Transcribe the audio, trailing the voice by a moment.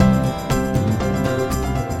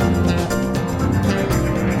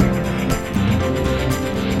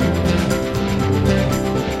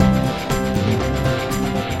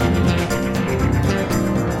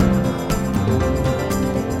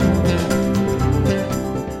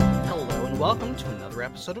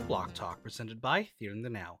another episode of Block Talk presented by Theater in the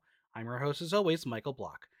Now. I'm your host, as always, Michael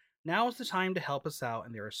Block. Now is the time to help us out,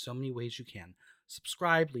 and there are so many ways you can.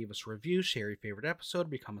 Subscribe, leave us a review, share your favorite episode,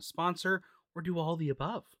 become a sponsor, or do all the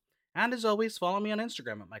above. And as always, follow me on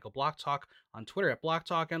Instagram at Michael Block Talk, on Twitter at Block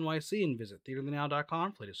Talk NYC, and visit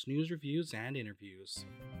theaterthenow.com for latest news, reviews, and interviews.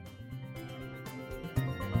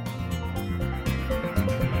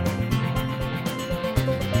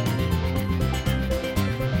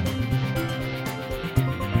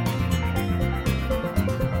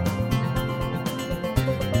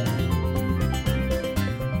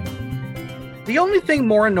 The only thing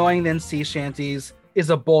more annoying than sea shanties is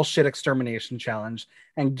a bullshit extermination challenge.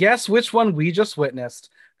 And guess which one we just witnessed?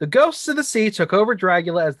 The Ghosts of the Sea took over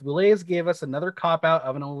Dragula as the Boulets gave us another cop-out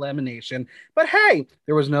of an elimination. But hey,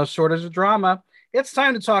 there was no shortage of drama. It's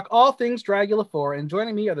time to talk all things Dragula 4, and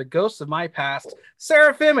joining me are the ghosts of my past,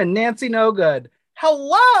 Seraphim and Nancy No Good.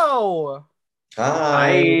 Hello!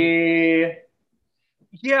 Hi!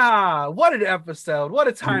 Yeah, what an episode. What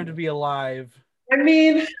a time to be alive. I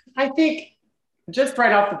mean, I think just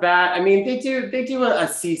right off the bat, I mean, they do a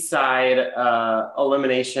seaside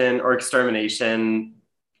elimination or extermination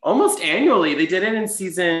almost annually. They did it in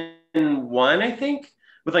season 1, I think,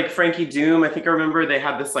 with like Frankie Doom. I think I remember they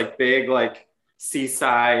had this like big like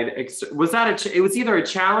seaside. Was that it was either a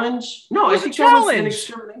challenge? No, I think that was an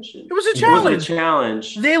extermination. It was a challenge. It was a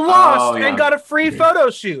challenge. They lost and got a free photo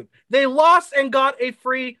shoot. They lost and got a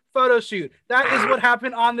free photo shoot. That is what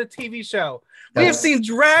happened on the TV show. We have seen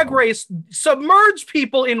Drag Race submerge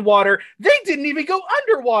people in water. They didn't even go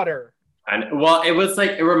underwater. And well, it was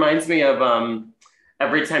like, it reminds me of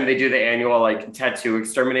every time they do the annual like tattoo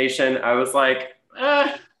extermination, I was like,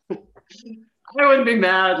 I wouldn't be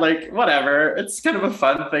mad, like whatever. It's kind of a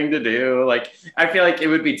fun thing to do. Like, I feel like it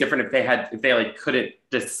would be different if they like couldn't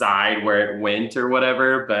decide where it went or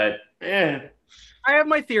whatever, but I have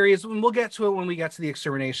my theories, and we'll get to it when we get to the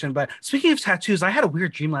extermination. But speaking of tattoos, I had a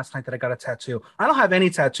weird dream last night that I got a tattoo. I don't have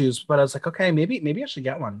any tattoos, but I was like, okay, maybe I should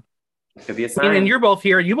get one. Could be a sign. And you're both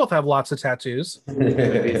here. You both have lots of tattoos. Could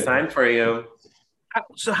be a sign for you.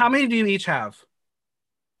 So how many do you each have?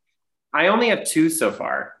 I only have 2 so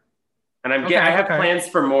far. And I have plans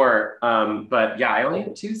for more. But yeah, I only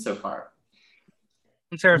have 2 so far.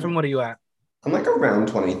 And Seraphim, what are you at? I'm like around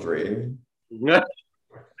 23. Nice,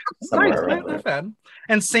 not bad.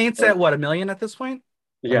 And Saints at what, 1 million at this point?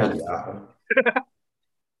 Yeah.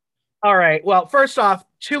 All right. Well, first off,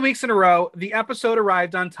 2 weeks in a row, the episode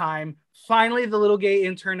arrived on time. Finally, the little gay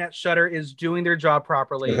intern at Shudder is doing their job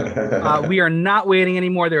properly. We are not waiting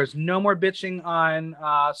anymore. There is no more bitching on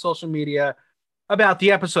social media about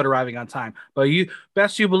the episode arriving on time. But you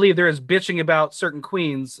believe there is bitching about certain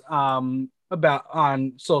queens about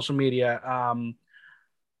on social media.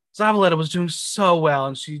 Zavaleta was doing so well,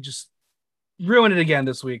 and she just ruined it again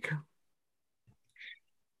this week.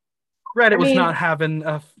 Reddit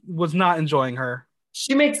was not enjoying her.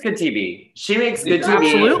 She makes good TV. She makes good TV.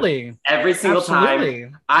 Absolutely. Every single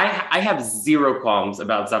time. I have zero qualms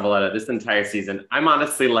about Zavaleta this entire season. I'm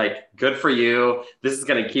honestly like, good for you. This is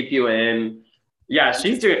going to keep you in. Yeah,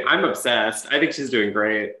 I'm obsessed. I think she's doing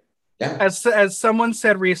great. Yeah. As someone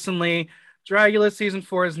said recently, Dragula season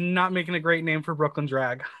 4 is not making a great name for Brooklyn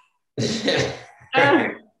Drag.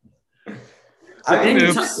 I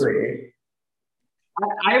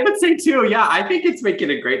would say too, yeah, I think it's making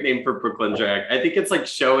a great name for Brooklyn Drag. I think it's like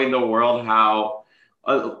showing the world how,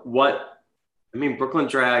 Brooklyn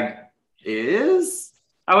Drag is.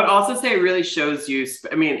 I would also say it really shows you,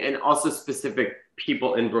 and also specific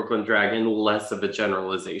people in Brooklyn Drag and less of a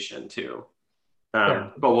generalization too.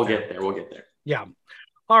 But we'll get there. Yeah.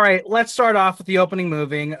 All right, let's start off with the opening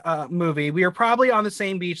movie. We are probably on the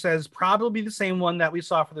same beach that is probably the same one that we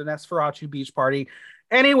saw for the Nosferatu beach party.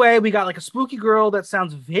 Anyway, we got like a spooky girl that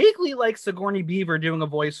sounds vaguely like Sigourney Beaver doing a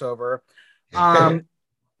voiceover.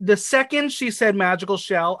 The second she said magical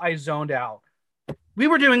shell, I zoned out. We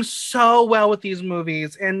were doing so well with these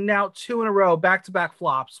movies, and now 2 in a row, back-to-back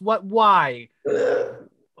flops. Why?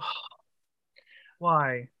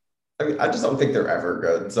 Why? I mean, I just don't think they're ever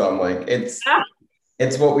good. So I'm like,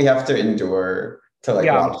 it's what we have to endure to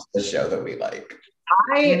watch the show that we like.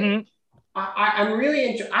 I'm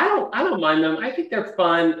really I don't mind them. I think they're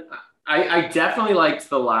fun. I definitely liked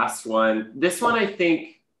the last one. This one, I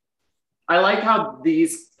think I like how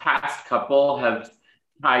these past couple have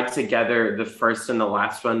tied together the first and the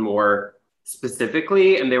last one more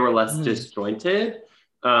specifically, and they were less disjointed.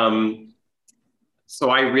 So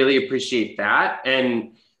I really appreciate that.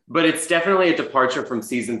 But it's definitely a departure from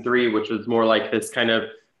season 3, which was more like this kind of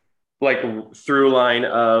like through line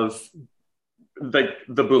of like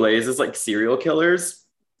the Boulets as like serial killers.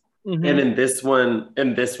 And in this one,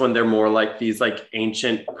 they're more like these like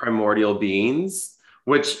ancient primordial beings,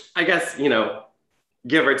 which I guess,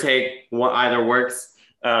 give or take, either works.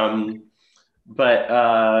 But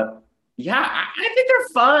yeah, I think they're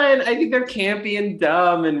fun. I think they're campy and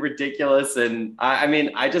dumb and ridiculous. And I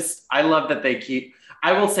mean, I love that they keep.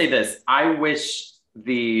 I will say this: I wish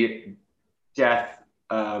the death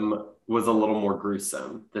was a little more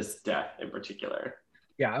gruesome. This death in particular.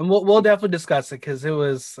 Yeah, and we'll definitely discuss it because it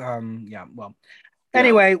was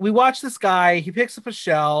Anyway, we watch this guy. He picks up a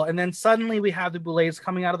shell, and then suddenly we have the Boulets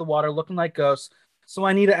coming out of the water looking like ghosts. So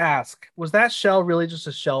I need to ask: was that shell really just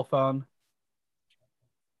a shell phone?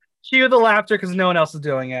 Cue the laughter because no one else is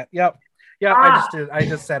doing it. Yep. I just did. I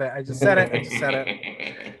just said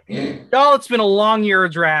it. Y'all, it's been a long year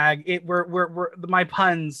of drag. We're my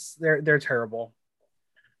puns. They're terrible.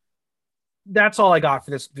 That's all I got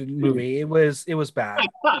for this movie. It was bad.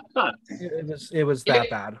 It was that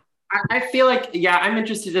bad. I feel like, I'm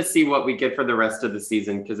interested to see what we get for the rest of the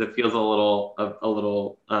season because it feels a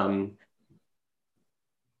little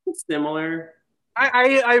similar.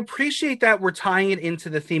 I appreciate that we're tying it into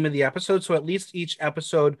the theme of the episode, so at least each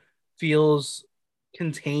episode feels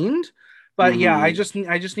contained. But I just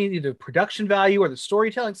need either production value or the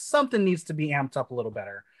storytelling. Something needs to be amped up a little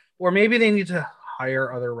better, or maybe they need to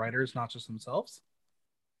hire other writers, not just themselves.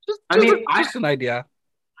 Just an idea.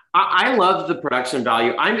 I love the production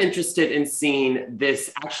value. I'm interested in seeing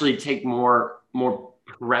this actually take more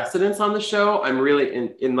precedence on the show. I'm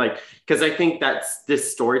really in like, because I think that's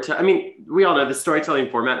this storytelling. I mean, we all know the storytelling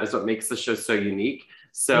format is what makes the show so unique.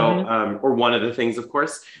 So, or one of the things, of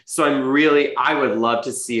course. So I would love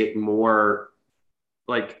to see it more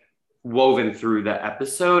like woven through the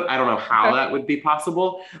episode. I don't know how that would be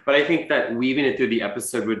possible, but I think that weaving it through the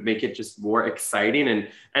episode would make it just more exciting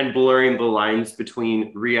and blurring the lines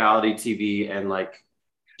between reality TV and like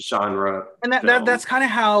genre. And that's kind of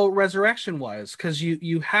how Resurrection was, because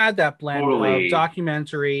you had that blend of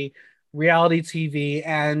documentary, reality TV,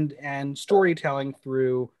 and storytelling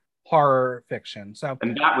through horror fiction. So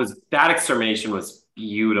that Extermination was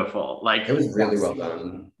beautiful. Like it was really well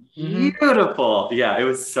done. Beautiful. Yeah, it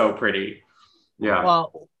was so pretty. Yeah.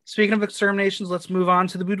 Well, speaking of exterminations, let's move on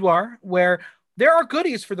to the boudoir, where there are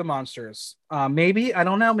goodies for the monsters. Maybe, I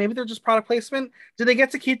don't know, maybe they're just product placement. Did they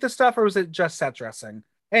get to keep the stuff, or was it just set dressing?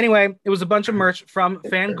 Anyway, it was a bunch of merch from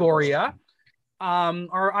Fangoria.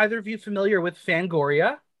 Are either of you familiar with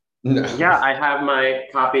Fangoria? No. Yeah, I have my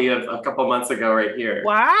copy of a couple months ago right here.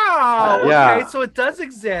 Wow. Okay, so it does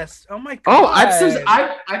exist. Oh my god. Oh,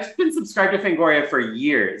 I've been subscribed to Fangoria for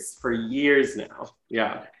years now.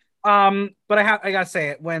 Yeah. But I gotta say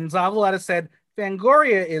it. When Zavaleta said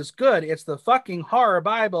Fangoria is good, it's the fucking horror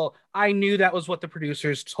Bible, I knew that was what the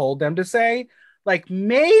producers told them to say. Like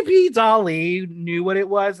maybe Dolly knew what it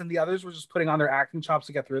was, and the others were just putting on their acting chops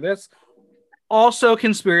to get through this. Also,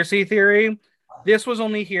 conspiracy theory. This was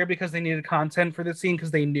only here because they needed content for the scene because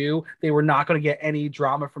they knew they were not going to get any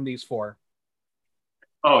drama from these four.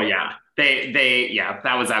 Oh yeah,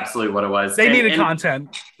 that was absolutely what it was. They needed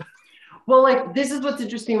content. Well, like this is what's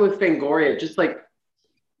interesting with Fangoria. Just like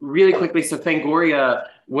really quickly, so Fangoria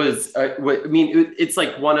was, it's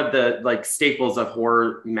like one of the like staples of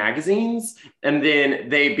horror magazines, and then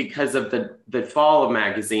because of the fall of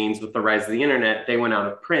magazines with the rise of the internet, they went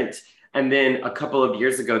out of print. And then a couple of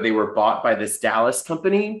years ago, they were bought by this Dallas-based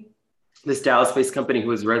company who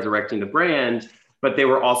was resurrecting the brand, but they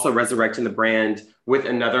were also resurrecting the brand with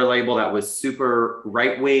another label that was super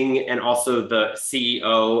right-wing. And also the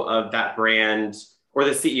CEO of that brand, or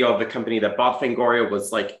the CEO of the company that bought Fangoria,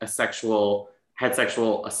 was like had sexual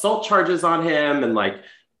assault charges on him, and like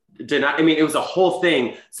it was a whole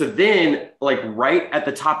thing. So then like right at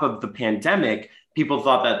the top of the pandemic, people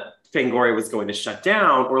thought that Fangoria was going to shut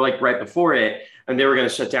down, or like right before it, and they were going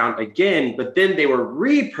to shut down again, but then they were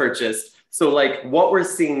repurchased. So like what we're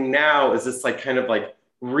seeing now is this like kind of like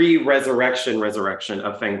resurrection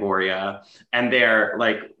of Fangoria, and they're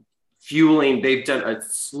like they've done a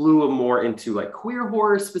slew of more into like queer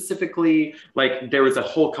horror specifically. Like there was a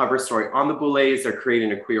whole cover story on the Boulets. They're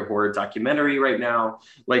creating a queer horror documentary right now.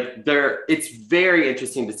 Like it's very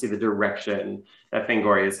interesting to see the direction that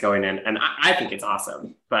Fangoria is going in. And I think it's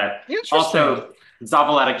awesome, but also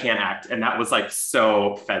Zavaleta can't act. And that was like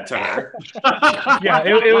so fed to her. Yeah,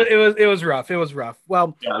 it was rough. It was rough.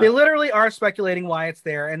 Well, They literally are speculating why it's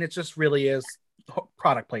there, and it just really is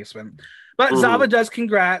product placement. But Zava does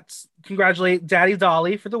congratulate Daddy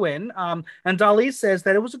Dolly for the win. And Dolly says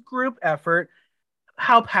that it was a group effort.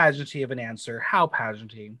 How pageanty of an answer. How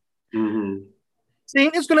pageanty.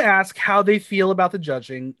 Saint is going to ask how they feel about the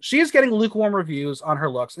judging. She is getting lukewarm reviews on her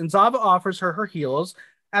looks, and Zava offers her heels.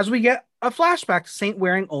 as we get a flashback to Saint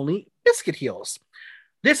wearing only biscuit heels.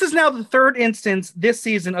 This is now the third instance this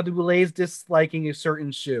season of the Boulets disliking a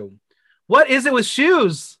certain shoe. What is it with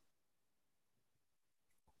shoes?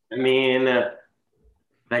 I mean, I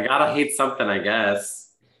gotta hate something, I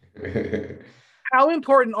guess. How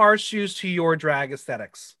important are shoes to your drag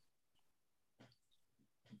aesthetics?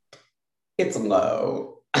 It's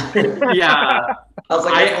low. Yeah. I was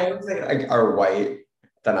like, if they are white,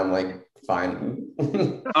 then I'm like, fine.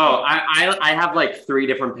 I have like 3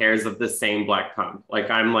 different pairs of the same black pump. Like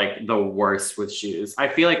I'm like the worst with shoes. I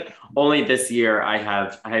feel like only this year I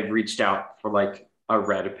have reached out for like a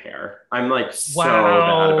red pair. I'm like so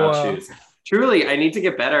bad about shoes. Truly, I need to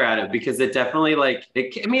get better at it because it definitely like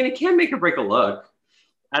it can make or break a look.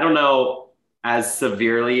 I don't know as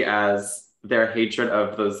severely as their hatred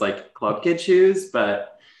of those like club kid shoes,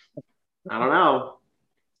 but I don't know.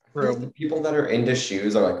 The people that are into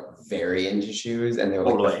shoes are like very into shoes, and they're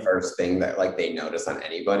like the first thing that like they notice on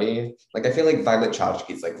anybody. Like I feel like Violet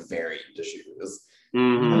Chachki's like very into shoes.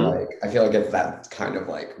 Mm-hmm. Like I feel like it's that kind of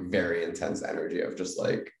like very intense energy of just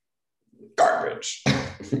like garbage.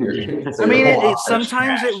 I mean,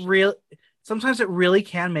 sometimes it really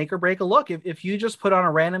can make or break a look. If you just put on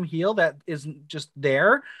a random heel that isn't just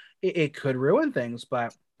there, it could ruin things.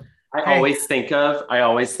 But I always think of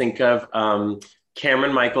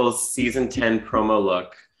Cameron Michaels' season 10 promo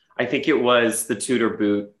look. I think it was the Tudor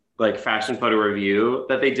boot like fashion photo review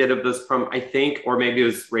that they did of this I think, or maybe it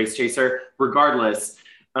was Race Chaser. Regardless,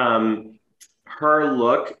 her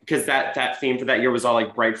look, because that theme for that year was all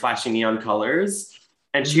like bright, flashing neon colors,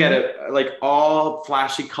 and she had a like all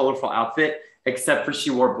flashy, colorful outfit, except for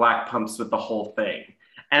she wore black pumps with the whole thing,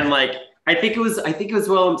 and like I think it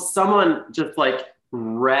was someone just like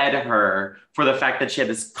read her for the fact that she had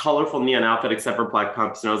this colorful neon outfit except for black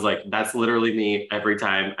pumps, and I was like, that's literally me every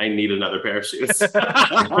time I need another pair of shoes. So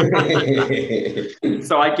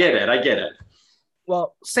I get it.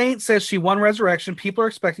 Well, Saint says she won Resurrection. People are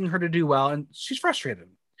expecting her to do well, and she's frustrated.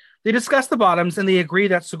 They discuss the bottoms, and they agree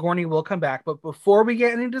that Sigourney will come back. But before we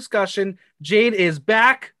get any discussion, Jade is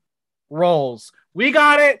back. Rolls. We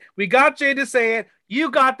got it. We got Jade to say it.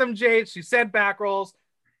 You got them, Jade. She said back rolls.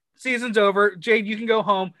 Season's over. Jade, you can go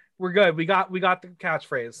home. We're good. We got the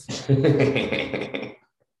catchphrase.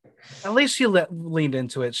 At least she leaned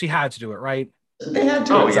into it. She had to do it, right? They had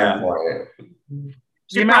to.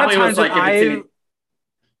 She probably was like,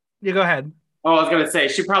 you go ahead. Oh, I was gonna say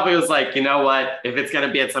she probably was like, you know what? If it's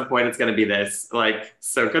gonna be at some point, it's gonna be this. Like,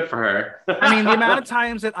 so good for her. I mean, the amount of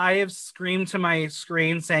times that I have screamed to my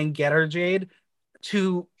screen saying "Get her, Jade,"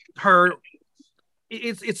 to her,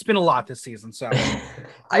 it's been a lot this season. So,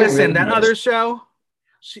 listen, that other show,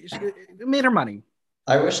 she made her money.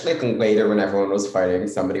 I wish like later when everyone was fighting,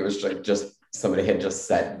 somebody was like somebody had just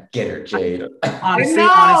said, "Get her, Jade." Honestly,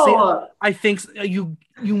 I think you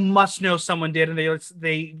must know someone did, and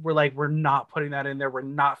they were like, "We're not putting that in there. We're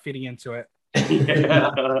not fitting into it."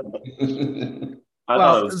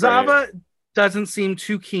 Well, Zava doesn't seem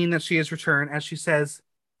too keen that she has returned, as she says,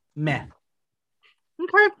 "Meh."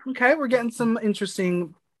 Okay, we're getting some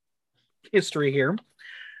interesting history here.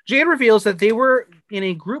 Jade reveals that they were in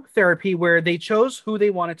a group therapy where they chose who they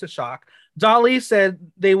wanted to shock. Dolly said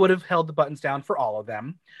they would have held the buttons down for all of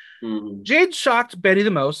them. Mm-hmm. Jade shocked Betty the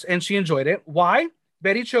most, and she enjoyed it. Why?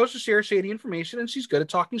 Betty chose to share shady information, and she's good at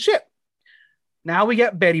talking shit. Now we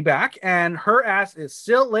get Betty back, and her ass is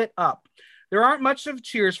still lit up. There aren't much of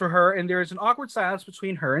cheers for her, and there is an awkward silence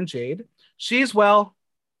between her and Jade. She's, well,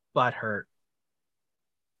 butthurt.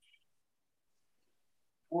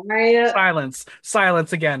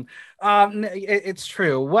 Silence again. It's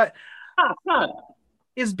true. What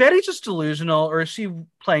is Betty just delusional, or is she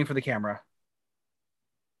playing for the camera?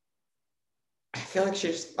 I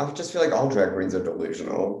just feel like all drag queens are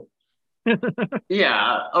delusional.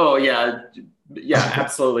 Yeah. Oh yeah. Yeah,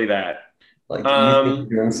 absolutely that. Like you think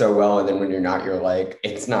you're doing so well, and then when you're not, you're like,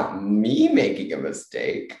 it's not me making a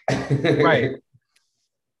mistake. Right.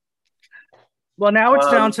 Well, now it's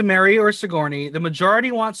down to Mary or Sigourney. The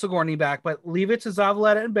majority want Sigourney back, but leave it to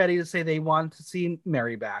Zavaleta and Betty to say they want to see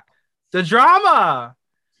Mary back. The drama!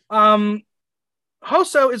 Hoso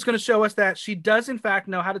is going to show us that she does, in fact,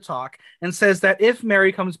 know how to talk, and says that if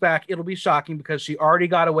Mary comes back, it'll be shocking because she already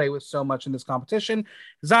got away with so much in this competition.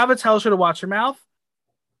 Zava tells her to watch her mouth.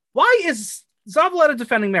 Why is Zavaleta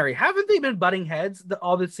defending Mary? Haven't they been butting heads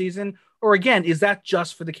all this season? Or again, is that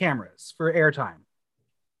just for the cameras, for airtime?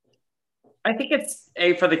 I think it's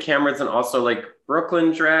for the cameras and also like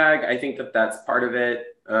Brooklyn drag. I think that's part of it.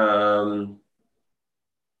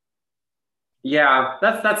 Yeah,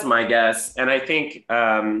 that's my guess. And I think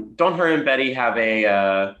don't her and Betty have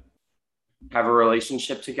a have a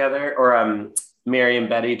relationship together, or Mary and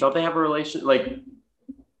Betty, don't they have a relation? Like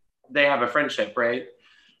they have a friendship, right?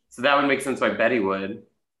 So that would make sense why Betty would.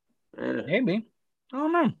 Maybe. I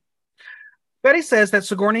don't know. Betty says that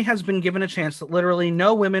Sigourney has been given a chance that literally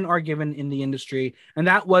no women are given in the industry, and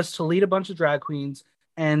that was to lead a bunch of drag queens,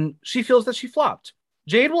 and she feels that she flopped.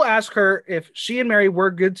 Jade will ask her if she and Mary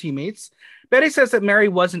were good teammates. Betty says that Mary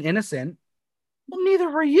wasn't innocent. Well, neither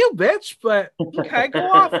were you, bitch, but okay, go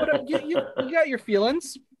off. You got your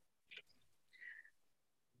feelings.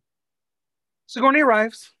 Sigourney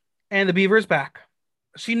arrives, and the beaver is back.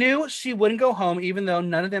 She knew she wouldn't go home, even though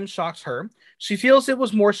none of them shocks her. She feels it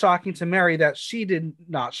was more shocking to Mary that she did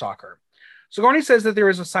not shock her. Sigourney says that there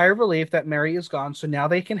is a sigh of relief that Mary is gone, so now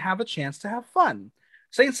they can have a chance to have fun.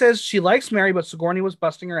 Saint says she likes Mary, but Sigourney was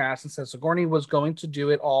busting her ass and says Sigourney was going to do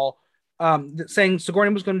it all. Saying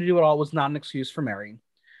Sigourney was going to do it all was not an excuse for Mary.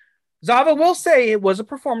 Zava will say it was a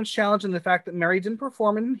performance challenge, and the fact that Mary didn't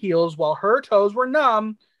perform in heels while her toes were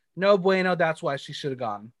numb, no bueno, that's why she should have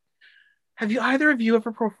gone. Have you either of you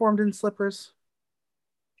ever performed in slippers?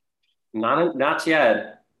 Not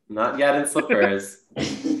yet. Not yet in slippers.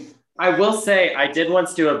 I will say I did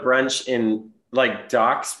once do a brunch in like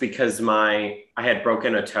Docs because I had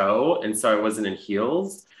broken a toe, and so I wasn't in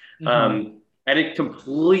heels. Mm-hmm. And it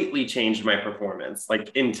completely changed my performance,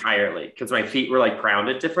 like entirely, because my feet were like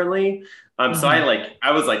grounded differently. So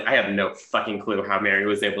I was like, I have no fucking clue how Mary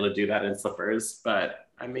was able to do that in slippers, but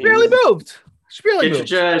I mean, barely moved. She barely moved.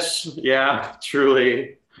 Just, yeah,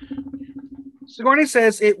 truly. Sigourney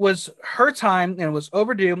says it was her time and it was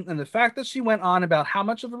overdue, and the fact that she went on about how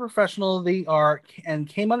much of a professional they are and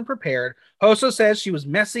came unprepared. Hoso says she was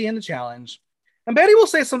messy in the challenge. And Betty will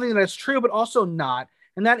say something that's true, but also not.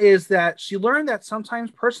 And that is that she learned that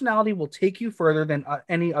sometimes personality will take you further than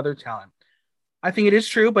any other talent. I think it is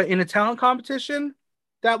true, but in a talent competition,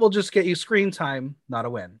 that will just get you screen time, not a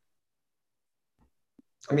win.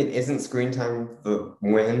 I mean, isn't screen time the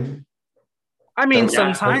win? I mean,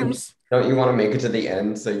 sometimes. Don't you want to make it to the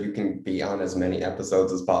end so you can be on as many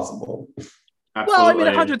episodes as possible? Absolutely. Well, I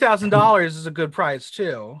mean, $100,000 is a good prize,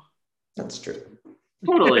 too. That's true.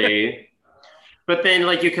 Totally. But then,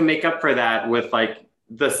 like, you can make up for that with, like,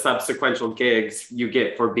 the subsequent gigs you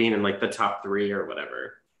get for being in like the top 3 or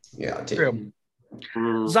whatever. Yeah, true.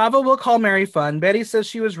 Zava will call Mary fun. Betty says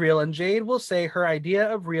she was real, and Jade will say her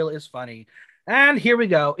idea of real is funny. And here we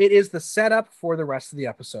go. It is the setup for the rest of the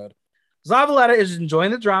episode. Zavaleta is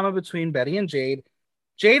enjoying the drama between Betty and Jade.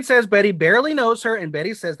 Jade says Betty barely knows her, and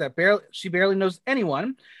Betty says that she barely knows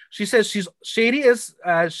anyone. She says she's shady as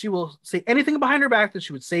she will say anything behind her back that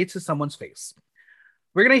she would say to someone's face.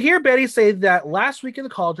 We're going to hear Betty say that last week in the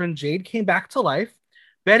Cauldron, Jade came back to life.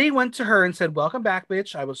 Betty went to her and said, "Welcome back,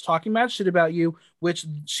 bitch. I was talking mad shit about you," which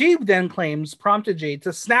she then claims prompted Jade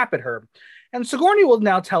to snap at her. And Sigourney will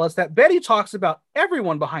now tell us that Betty talks about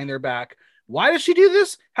everyone behind their back. Why does she do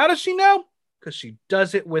this? How does she know? Because she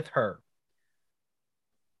does it with her.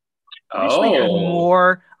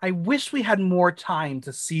 I wish we had more time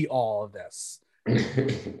to see all of this.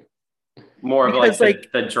 More of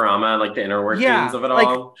like the drama, like the inner workings of it all.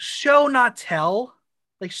 Like show not tell.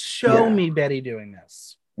 Like show me Betty doing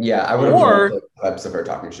this. Yeah, I would have loved clips of her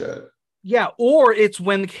talking shit. Yeah, or it's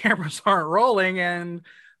when the cameras aren't rolling, and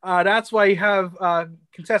that's why you have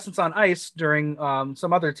contestants on ice during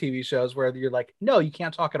some other TV shows where you're like, no, you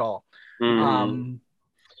can't talk at all. Mm.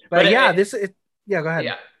 But yeah, go ahead.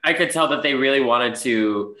 Yeah, I could tell that they really wanted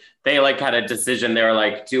to. They like had a decision. They were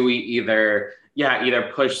like, do we either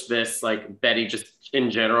push this like Betty just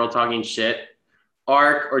in general talking shit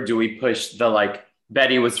arc, or do we push the like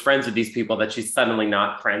Betty was friends with these people that she's suddenly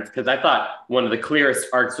not friends? Because I thought one of the clearest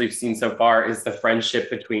arcs we've seen so far is the friendship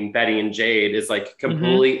between Betty and Jade is like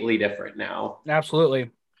completely different now.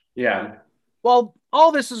 Absolutely. Yeah. Well,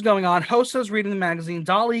 all this is going on. Hoso's reading the magazine.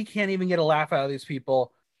 Dolly can't even get a laugh out of these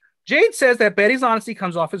people. Jade says that Betty's honesty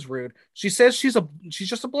comes off as rude. She says she's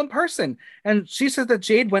just a blunt person. And she says that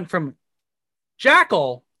Jade went from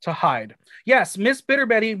Jackal to Hyde. Yes, Miss Bitter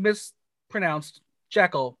Betty mispronounced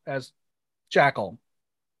Jekyll as Jackal.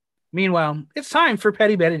 Meanwhile, it's time for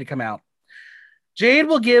Petty Betty to come out. Jade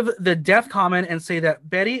will give the death comment and say that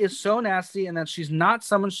Betty is so nasty and that she's not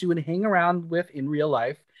someone she would hang around with in real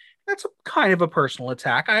life. That's kind of a personal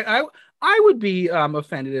attack. I would be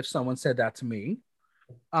offended if someone said that to me.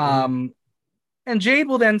 And Jade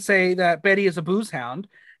will then say that Betty is a booze hound,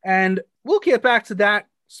 and we'll get back to that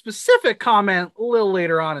specific comment a little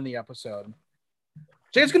later on in the episode.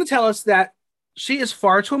 Jade's going to tell us that she is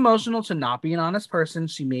far too emotional to not be an honest person.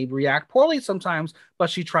 She may react poorly sometimes, but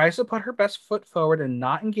she tries to put her best foot forward, and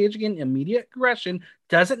not engaging in immediate aggression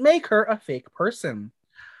doesn't make her a fake person.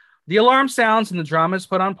 The alarm sounds and the drama is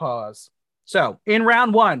put on pause. So, in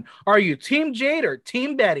round one, are you Team Jade or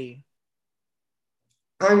Team Betty?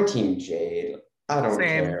 I'm Team Jade. I don't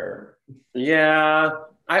Same. care. Yeah.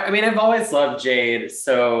 I mean, I've always loved Jade,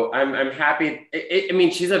 so I'm happy. I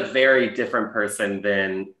mean, she's a very different person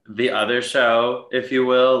than the other show, if you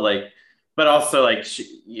will. Like, but also like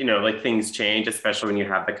like things change, especially when you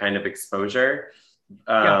have the kind of exposure.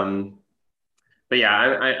 But yeah,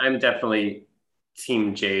 I'm definitely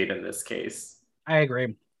Team Jade in this case. I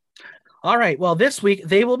agree. All right. Well, this week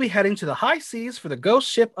they will be heading to the high seas for the Ghost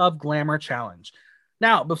Ship of Glamour Challenge.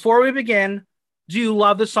 Now, before we begin, do you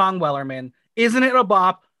love the song Wellerman? Isn't it a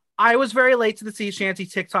bop? I was very late to the sea shanty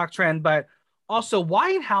TikTok trend, but also,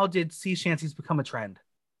 why and how did sea shanties become a trend?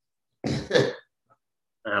 I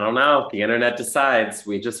don't know. The internet decides.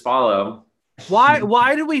 We just follow.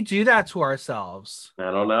 Why do we do that to ourselves?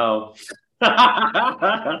 I don't know.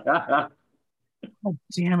 Oh,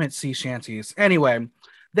 damn it, sea shanties. Anyway,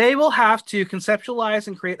 they will have to conceptualize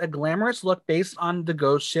and create a glamorous look based on the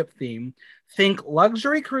ghost ship theme. Think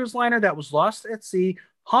luxury cruise liner that was lost at sea,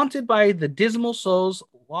 haunted by the dismal souls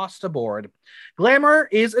lost aboard. Glamour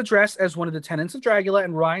is addressed as one of the tenets of Dragula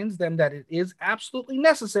and reminds them that it is absolutely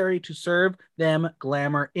necessary to serve them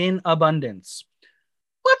glamour in abundance.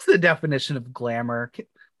 What's the definition of glamour?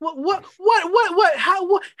 How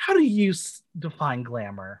do you define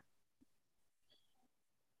glamour?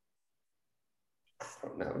 I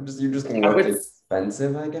don't know. You just look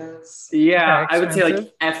expensive, I guess. Yeah, Okay, I would say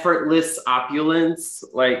like effortless opulence.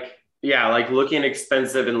 Like, yeah, like looking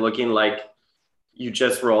expensive and looking like you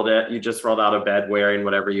just rolled out of bed wearing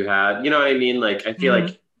whatever you had. You know what I mean? Like, I feel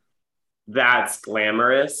like that's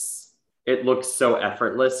glamorous. It looks so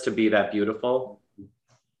effortless to be that beautiful.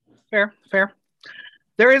 Fair.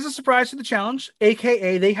 There is a surprise to the challenge,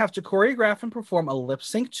 aka they have to choreograph and perform a lip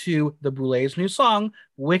sync to the Boulet's new song,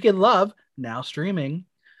 Wicked Love, now streaming.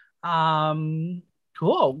 Cool.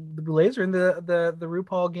 The Boulets are in the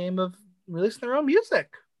RuPaul game of releasing their own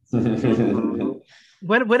music.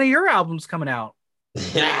 When are your albums coming out?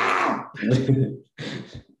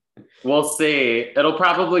 We'll see. It'll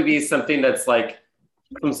probably be something that's like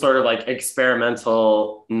some sort of like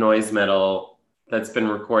experimental noise metal that's been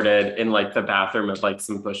recorded in like the bathroom of like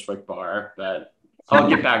some Bushwick bar, but I'll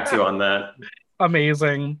get back to you on that.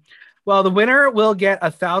 Amazing. Well, the winner will get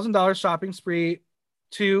 $1,000 shopping spree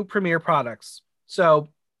to Premier products. So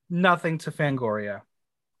nothing to Fangoria.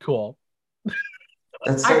 Cool.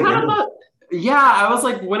 That's so good. Yeah, I was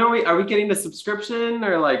like, when are we getting a subscription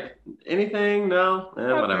or like anything? No,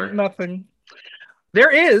 whatever. Nothing.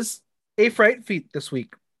 There is a fright feat this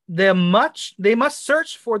week. They must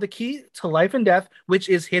search for the key to life and death, which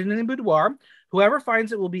is hidden in the boudoir. Whoever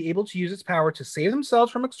finds it will be able to use its power to save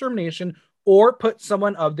themselves from extermination or put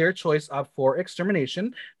someone of their choice up for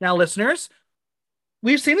extermination. Now, listeners,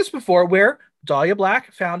 we've seen this before where Dahlia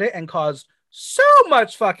Black found it and caused so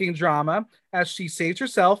much fucking drama as she saved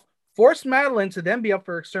herself, forced Madeline to then be up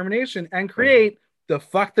for extermination and create the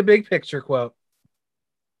fuck the big picture quote.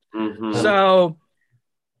 So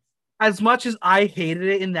as much as I hated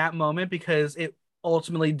it in that moment because it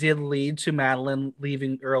ultimately did lead to Madeline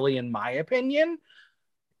leaving early, in my opinion,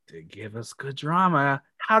 to give us good drama.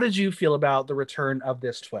 How did you feel about the return of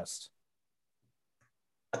this twist?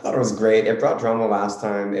 I thought it was great. It brought drama last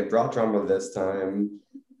time. It brought drama this time.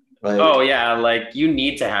 Oh yeah, like you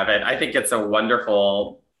need to have it. I think it's a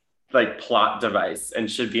wonderful like plot device and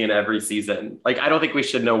should be in every season. Like I don't think we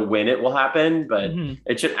should know when it will happen, but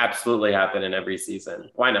it should absolutely happen in every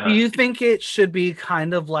season. Why not? Do you think it should be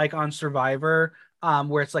kind of like on Survivor,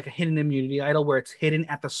 where it's like a hidden immunity idol where it's hidden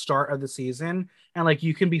at the start of the season and like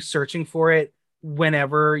you can be searching for it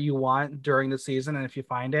whenever you want during the season, and if you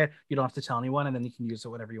find it, you don't have to tell anyone and then you can use it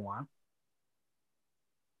whenever you want?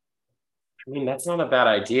 I mean, that's not a bad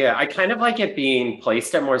idea. I kind of like it being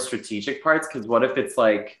placed at more strategic parts because what if it's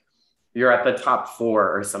like you're at the top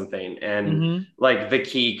 4 or something and like the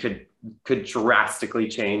key could drastically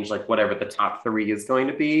change like whatever the top 3 is going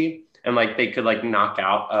to be, and like they could like knock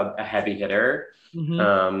out a heavy hitter.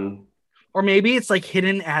 Or maybe it's like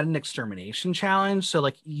hidden at an extermination challenge, so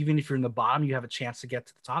like even if you're in the bottom you have a chance to get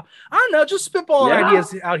to the top. I don't know, just spitballing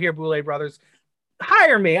ideas out here, Boulet brothers.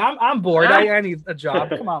 Hire me. I'm bored. I need a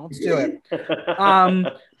job. Come on, let's do it.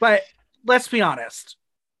 But let's be honest.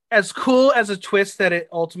 As cool as a twist that it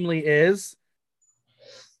ultimately is,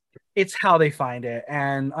 it's how they find it.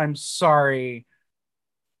 And I'm sorry,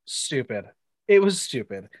 stupid. It was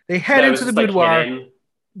stupid. They head into the boudoir. Like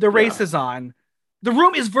the race is on. The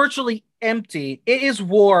room is virtually empty. It is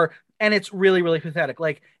war, and it's really, really pathetic.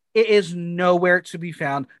 Like, it is nowhere to be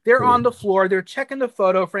found. They're on the floor. They're checking the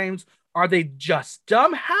photo frames. Are they just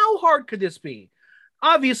dumb? How hard could this be?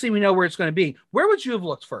 Obviously, we know where it's going to be. Where would you have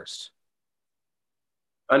looked first?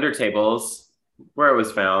 Under tables, where it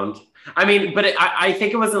was found. I mean, but I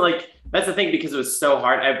think it wasn't like, that's the thing, because it was so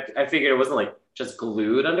hard. I figured it wasn't like just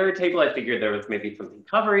glued under a table. I figured there was maybe something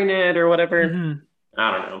covering it or whatever. Mm-hmm.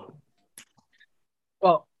 I don't know.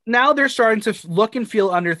 Well, now they're starting to look and feel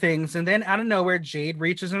under things. And then out of nowhere, Jade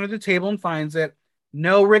reaches under the table and finds it.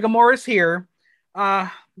 No rigor is here.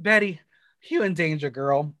 Betty, you in danger,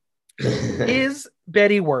 girl. Is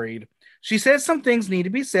Betty worried? She says some things need to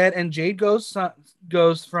be said, and Jade goes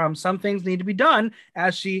from some things need to be done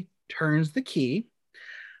as she turns the key.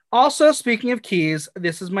 Also, speaking of keys,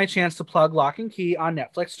 this is my chance to plug Lock and Key on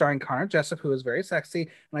Netflix, starring Connor Jessup, who is very sexy.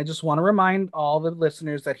 And I just want to remind all the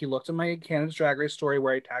listeners that he looked at my Canada's Drag Race story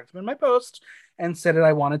where I tagged him in my post and said that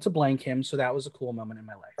I wanted to blank him. So that was a cool moment in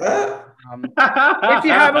my life. If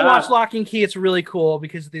you haven't watched Lock and Key, it's really cool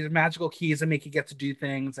because these magical keys that make you get to do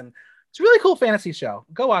things. And it's a really cool fantasy show.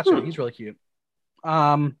 Go watch it. He's really cute.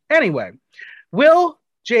 Anyway, will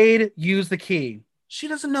Jade use the key? She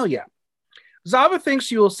doesn't know yet. Zava thinks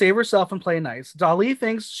she will save herself and play nice. Dali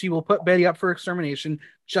thinks she will put Betty up for extermination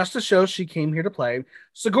just to show she came here to play.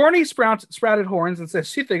 Sigourney sprouted horns and says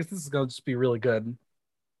she thinks this is going to just be really good.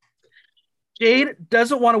 Jade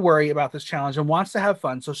doesn't want to worry about this challenge and wants to have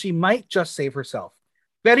fun, so she might just save herself.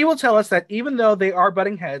 Betty will tell us that even though they are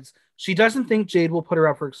butting heads, she doesn't think Jade will put her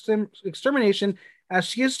up for extermination as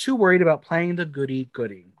she is too worried about playing the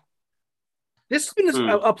goody-goody. This has been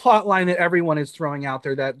a plot line that everyone is throwing out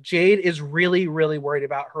there, that Jade is really, really worried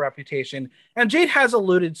about her reputation. And Jade has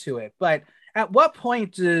alluded to it. But at what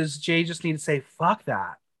point does Jade just need to say, fuck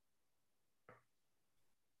that?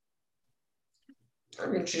 I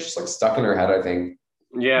mean, she's just like stuck in her head, I think.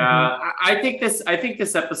 Yeah, I think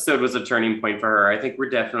this episode was a turning point for her. I think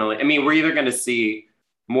we're either going to see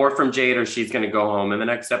more from Jade or she's going to go home in the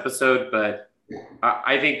next episode. But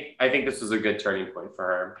I think this was a good turning point for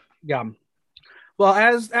her. Yeah. Well,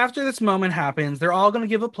 after this moment happens, they're all going to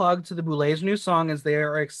give a plug to the Boulets' new song as they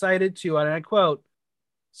are excited to, and I quote,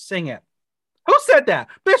 sing it. Who said that?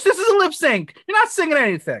 Bitch, this is a lip sync. You're not singing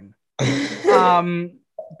anything.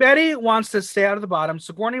 Betty wants to stay out of the bottom.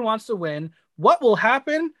 Sigourney wants to win. What will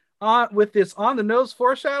happen with this on-the-nose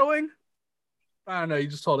foreshadowing? I don't know. You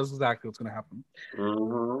just told us exactly what's going to happen.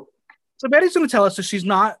 Mm-hmm. So Betty's going to tell us that she's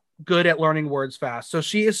not good at learning words fast. So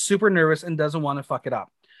she is super nervous and doesn't want to fuck it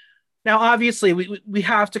up. Now, obviously, we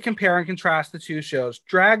have to compare and contrast the two shows.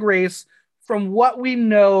 Drag Race, from what we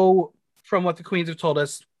know, from what the queens have told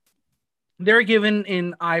us, they're given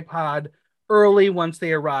an iPod early once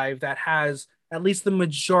they arrive that has at least the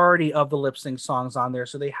majority of the lip sync songs on there.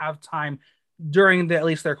 So they have time during at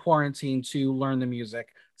least their quarantine to learn the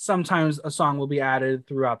music. Sometimes a song will be added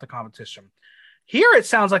throughout the competition. Here, it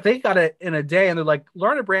sounds like they got it in a day and they're like,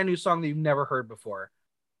 learn a brand new song that you've never heard before.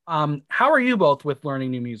 How are you both with learning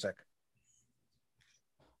new music?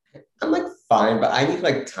 I'm like fine, but I need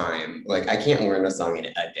like time. Like I can't learn a song in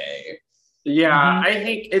a day. Yeah, I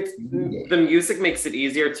think the music makes it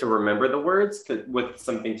easier to remember the words with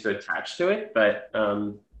something to attach to it. But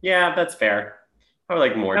yeah, that's fair. I would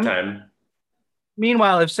like more time.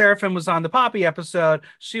 Meanwhile, if Seraphim was on the Poppy episode,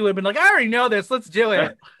 she would have been like, I already know this. Let's do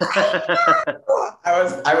it.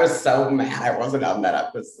 I was so mad I wasn't on that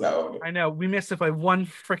episode. I know. We missed it by one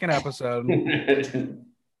freaking episode.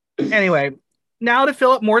 Anyway, now to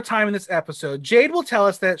fill up more time in this episode, Jade will tell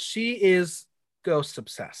us that she is ghost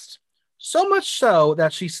obsessed. So much so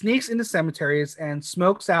that she sneaks into cemeteries and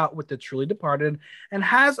smokes out with the truly departed and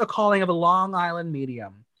has a calling of a Long Island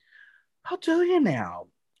medium. How do you now?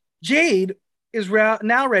 Jade is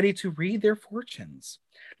now ready to read their fortunes.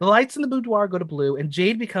 The lights in the boudoir go to blue and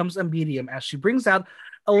Jade becomes a medium as she brings out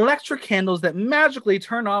electric candles that magically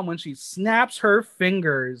turn on when she snaps her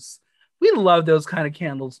fingers. We love those kind of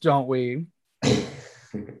candles, don't we?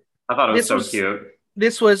 I thought it was so cute.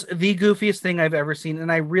 This was the goofiest thing I've ever seen.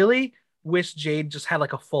 And I really wish Jade just had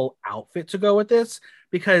like a full outfit to go with this,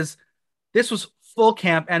 because this was full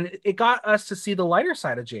camp and it got us to see the lighter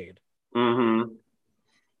side of Jade. Mm-hmm.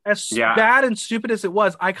 As bad and stupid as it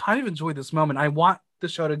was, I kind of enjoyed this moment. I want the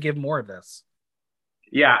show to give more of this.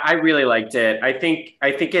 Yeah, I really liked it. I think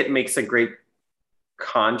it makes a great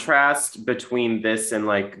contrast between this and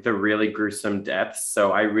like the really gruesome deaths.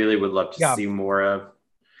 So I really would love to see more of.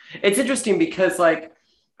 It's interesting because like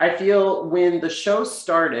I feel when the show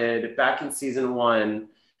started back in season 1,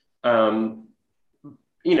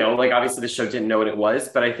 you know, like obviously the show didn't know what it was,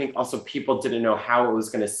 but I think also people didn't know how it was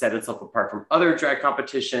going to set itself apart from other drag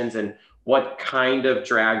competitions and what kind of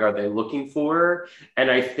drag are they looking for.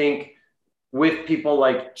 And I think with people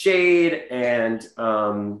like Jade and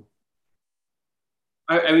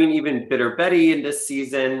I mean, even Bitter Betty in this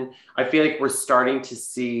season, I feel like we're starting to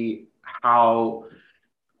see how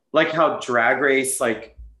Drag Race,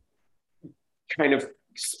 like, kind of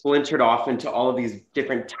splintered off into all of these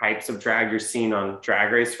different types of drag you're seeing on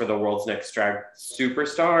Drag Race for the World's Next Drag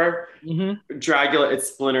Superstar. Mm-hmm. Dragula, it's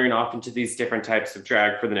splintering off into these different types of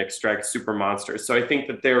drag for the Next Drag Super Monster. So I think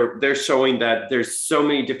that they're showing that there's so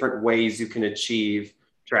many different ways you can achieve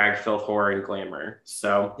drag, filth, horror, and glamour.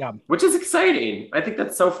 So, yeah, which is exciting. I think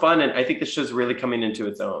that's so fun, and I think the show's really coming into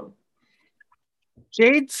its own.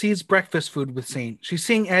 Jade sees breakfast food with Saint. She's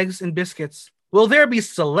seeing eggs and biscuits. Will there be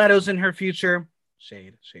stilettos in her future?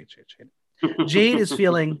 Shade. Jade is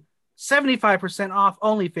feeling 75% off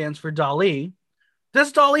OnlyFans for Dolly.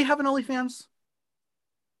 Does Dolly have an OnlyFans?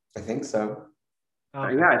 I think so.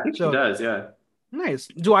 Okay. Yeah, I think she does. Yeah. Nice.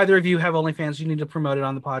 Do either of you have OnlyFans? You need to promote it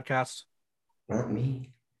on the podcast. Not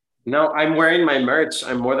me. No, I'm wearing my merch.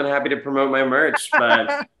 I'm more than happy to promote my merch,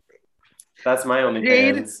 but that's my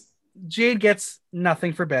OnlyFans. Jade gets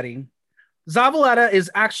nothing for Betty. Zavaleta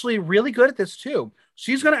is actually really good at this too.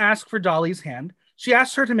 She's going to ask for Dolly's hand. She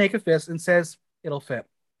asks her to make a fist and says it'll fit.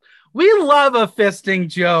 We love a fisting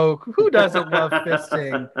joke. Who doesn't love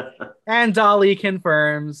fisting? And Dolly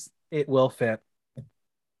confirms it will fit.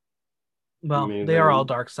 Well, amazing. They are all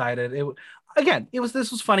dark-sided.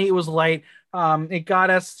 This was funny. It was light. It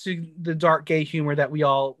got us to the dark gay humor that we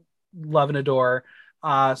all love and adore.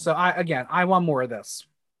 So I want more of this.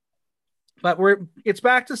 But it's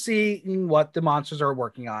back to seeing what the monsters are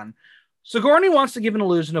working on. Sigourney wants to give an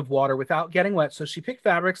illusion of water without getting wet, so she picked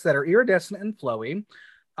fabrics that are iridescent and flowy.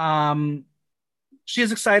 She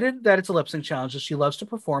is excited that it's a lip sync challenge that she loves to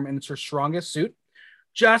perform, and it's her strongest suit.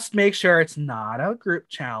 Just make sure it's not a group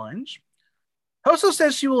challenge. Hoso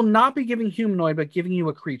says she will not be giving humanoid, but giving you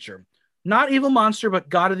a creature. Not evil monster, but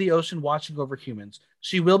god of the ocean watching over humans.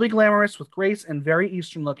 She will be glamorous with grace and very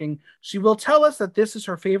Eastern looking. She will tell us that this is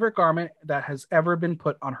her favorite garment that has ever been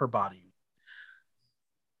put on her body.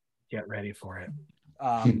 Get ready for it.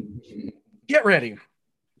 Get ready.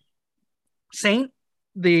 Saint,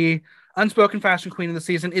 the unspoken fashion queen of the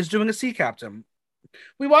season, is doing a sea captain.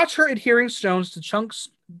 We watch her adhering stones to chunks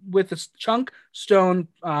with this chunk stone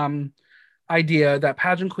idea that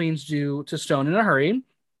pageant queens do to stone in a hurry.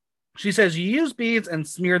 She says you use beads and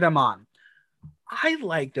smear them on. I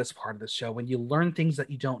like this part of the show when you learn things that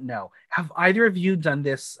you don't know. Have either of you done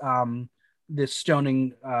this this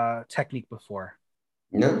stoning technique before?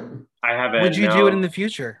 No, I haven't. Would you do it in the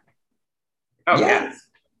future? Oh, yes.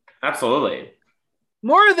 Absolutely.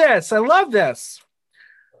 More of this. I love this.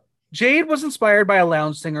 Jade was inspired by a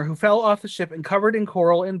lounge singer who fell off the ship and covered in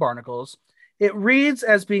coral and barnacles. It reads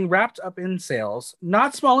as being wrapped up in sails.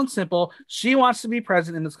 Not small and simple. She wants to be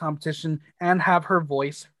present in this competition and have her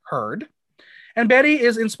voice heard. And Betty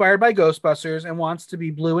is inspired by Ghostbusters and wants to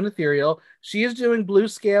be blue and ethereal. She is doing blue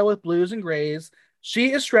scale with blues and grays.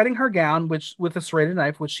 She is shredding her gown with a serrated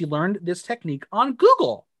knife, which she learned this technique on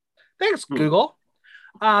Google. Thanks, Google.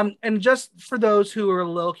 And just for those who are a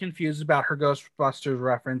little confused about her Ghostbusters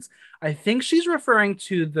reference, I think she's referring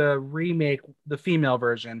to the remake, the female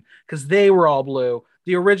version, because they were all blue.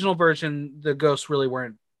 The original version, the ghosts really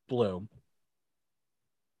weren't blue.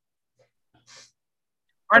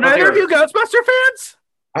 Are neither of you Ghostbuster fans?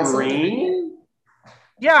 Green?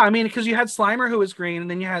 Yeah, I mean, because you had Slimer, who was green, and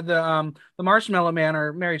then you had the Marshmallow Man,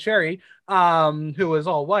 or Mary Cherry, who was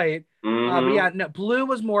all white. But yeah, no, blue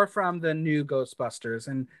was more from the new Ghostbusters.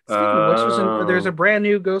 And speaking of which, there's a brand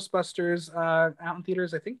new Ghostbusters out in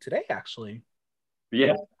theaters, I think today, actually.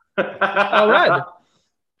 Yeah. All right.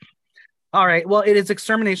 All right. Well, it is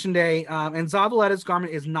Extermination Day, and Zavaleta's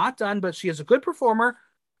garment is not done, but she is a good performer.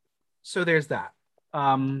 So there's that.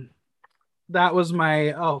 That was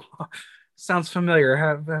my sounds familiar.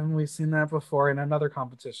 Haven't we seen that before in another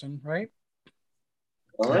competition, right?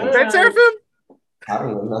 Right, Seraphim? I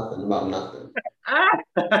don't know nothing about nothing.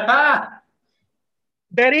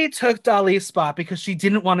 Betty took Dolly's spot because she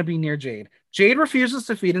didn't want to be near Jade. Jade refuses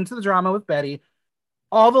to feed into the drama with Betty.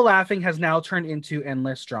 All the laughing has now turned into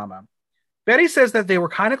endless drama. Betty says that they were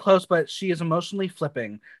kind of close, but she is emotionally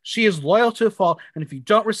flipping. She is loyal to a fault, and if you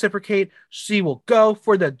don't reciprocate, she will go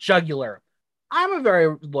for the jugular. I'm a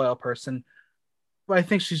very loyal person, but I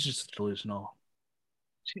think she's just delusional.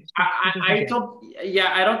 I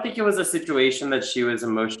don't think it was a situation that she was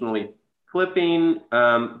emotionally flipping.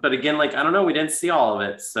 But again, I don't know, we didn't see all of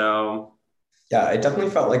it. So yeah, it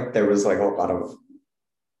definitely felt like there was a lot of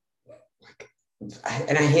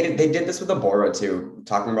and I hated they did this with Abora too,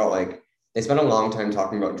 talking about they spent a long time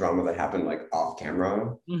talking about drama that happened like off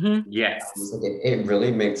camera. Mm-hmm. Yes. Like, it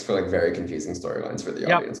really makes for like very confusing storylines for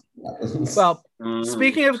the audience. Well,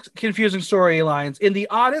 speaking of confusing storylines, in the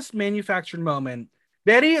oddest manufactured moment,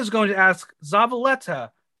 Betty is going to ask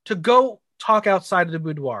Zavaleta to go talk outside of the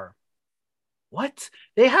boudoir. What?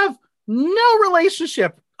 They have no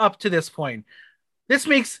relationship up to this point. This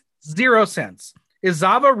makes zero sense. Is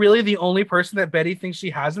Zava really the only person that Betty thinks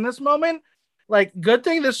she has in this moment? Like, good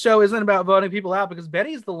thing this show isn't about voting people out because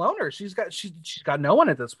Betty's the loner. She's got no one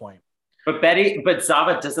at this point. But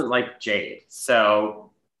Zava doesn't like Jade,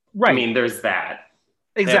 so right. I mean, there's that.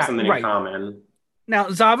 Exactly. They have something in common. Now,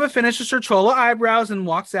 Zava finishes her chola eyebrows and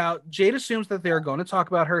walks out. Jade assumes that they're going to talk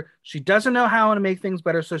about her. She doesn't know how to make things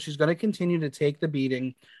better, so she's going to continue to take the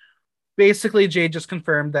beating. Basically, Jade just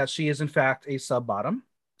confirmed that she is, in fact, a sub-bottom.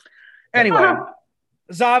 Anyway,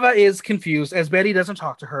 Zava is confused as Betty doesn't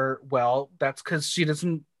talk to her. Well, that's because she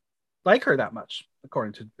doesn't like her that much,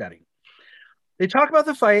 according to Betty. They talk about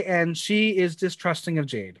the fight, and she is distrusting of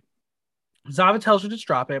Jade. Zava tells her to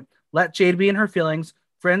drop it. Let Jade be in her feelings.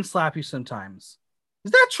 Friends slap you sometimes.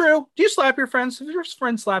 Is that true? Do you slap your friends? Have your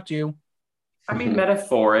friends slapped you? I mean,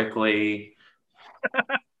 metaphorically.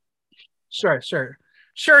 Sure,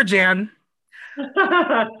 Jan.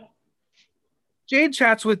 Jade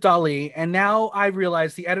chats with Dali, and now I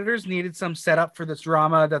realize the editors needed some setup for this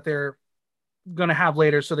drama that they're going to have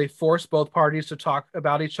later, so they forced both parties to talk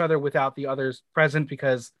about each other without the others present,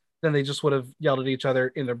 because then they just would have yelled at each other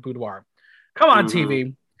in their boudoir. Come on,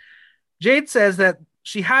 TV. Jade says that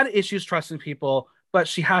she had issues trusting people, but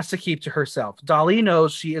she has to keep to herself. Dali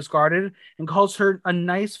knows she is guarded and calls her a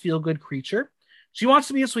nice, feel-good creature. She wants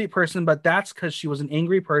to be a sweet person, but that's because she was an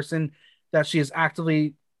angry person that she is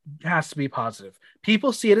actively has to be positive.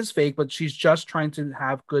 People see it as fake, but she's just trying to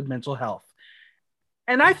have good mental health.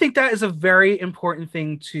 And I think that is a very important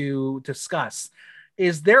thing to discuss,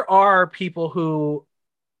 is there are people who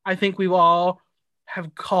I think we've all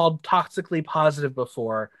have called toxically positive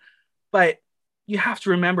before, but you have to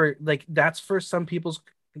remember, like, that's for some people's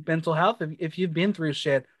mental health. If you've been through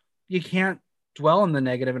shit, you can't dwell on the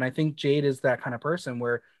negative. And I think Jade is that kind of person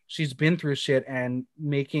where she's been through shit, and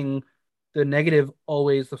making the negative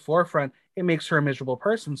always the forefront, it makes her a miserable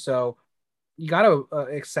person. So you got to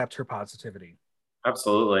accept her positivity.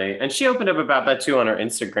 Absolutely. And she opened up about that too on her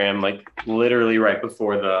Instagram, like literally right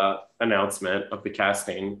before the announcement of the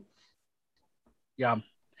casting. Yeah.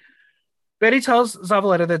 Betty tells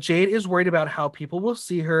Zavaleta that Jade is worried about how people will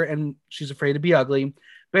see her, and she's afraid to be ugly.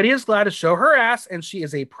 Betty is glad to show her ass, and she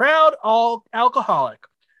is a proud alcoholic.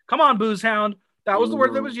 Come on, booze hound. That was the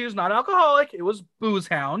word that was used, not alcoholic. It was booze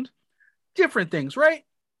hound. Different things, right?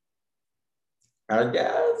 I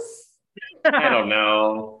guess. I don't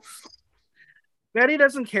know. Betty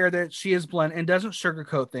doesn't care that she is blunt and doesn't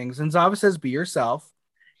sugarcoat things, and Zava says, be yourself.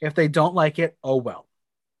 If they don't like it, oh well.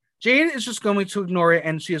 Jade is just going to ignore it,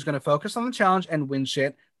 and she is going to focus on the challenge and win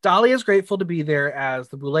shit. Dali is grateful to be there, as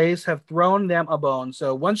the Boulets have thrown them a bone.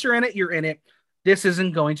 So once you're in it, you're in it. This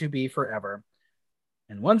isn't going to be forever.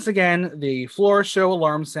 And once again, the floor show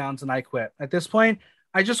alarm sounds, and I quit. At this point,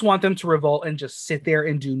 I just want them to revolt and just sit there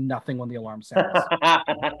and do nothing when the alarm sounds.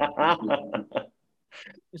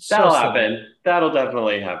 That'll happen. That'll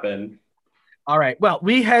definitely happen. All right. Well,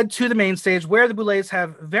 we head to the main stage where the Boulets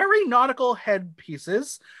have very nautical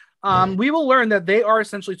headpieces. We will learn that they are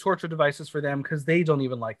essentially torture devices for them because they don't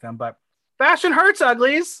even like them. But fashion hurts,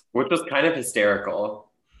 uglies. Which was kind of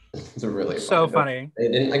hysterical. It's really so funny. They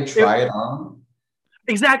didn't like try it on.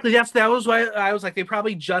 Exactly. That was why I was like, they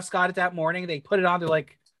probably just got it that morning. They put it on. They're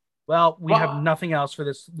like, well, we have nothing else for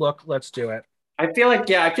this look. Let's do it. I feel like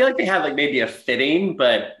they had like maybe a fitting,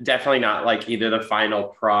 but definitely not like either the final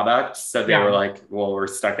product. So they were like, well, we're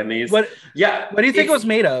stuck in these. What do you think it was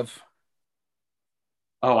made of?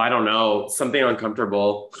 Oh, I don't know. Something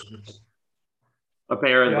uncomfortable.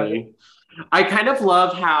 Apparently. Yeah. I kind of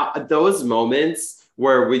love how those moments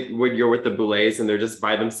where when you're with the Boulets and they're just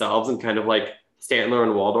by themselves and kind of like Statler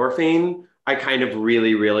and Waldorfing, I kind of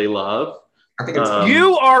really, really love. I think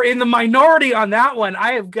you are in the minority on that one.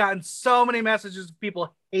 I have gotten so many messages of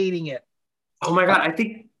people hating it. Oh my God. I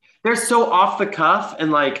think they're so off the cuff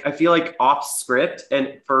and like, I feel like off script,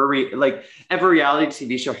 and for like every reality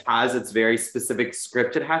TV show has its very specific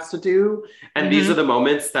script it has to do. And these are the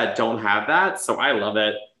moments that don't have that. So I love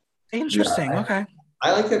it. Interesting. Yeah, okay.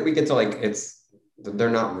 I like that we get to like,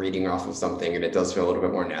 they're not reading off of something, and it does feel a little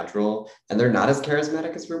bit more natural, and they're not as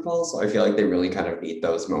charismatic as RuPaul. So I feel like they really kind of need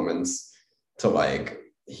those moments to like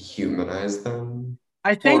humanize them.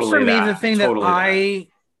 I think for me, the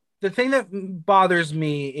thing that bothers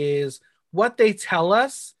me is what they tell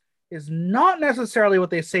us is not necessarily what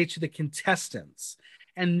they say to the contestants.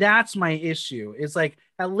 And that's my issue. Is like,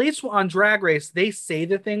 at least on Drag Race, they say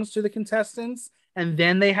the things to the contestants, and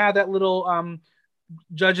then they have that little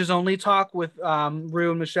judges only talk with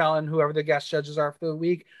Rue and Michelle and whoever the guest judges are for the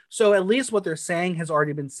week. So at least what they're saying has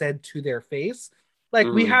already been said to their face. Like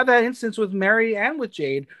we have that instance with Mary and with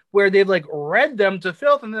Jade where they've like read them to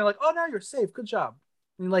filth and they're like, oh, now you're safe. Good job.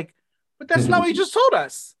 And like, but that's not what you just told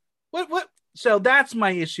us. What? So that's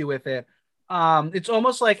my issue with it. It's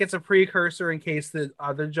almost like it's a precursor in case the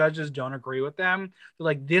other judges don't agree with them. They're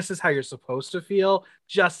like, this is how you're supposed to feel,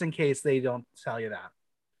 just in case they don't tell you that.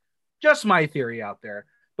 Just my theory out there.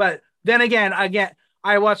 But then again,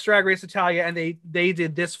 I watched Drag Race Italia and they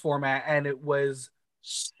did this format and it was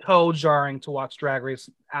so jarring to watch Drag Race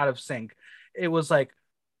out of sync. It was like,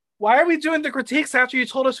 why are we doing the critiques after you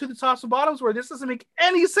told us who the tops and bottoms were? This doesn't make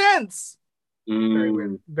any sense. Very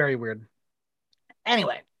weird. Very weird.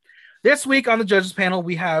 Anyway, this week on the judges panel,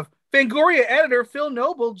 we have Fangoria editor Phil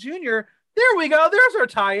Noble Jr. There we go. There's our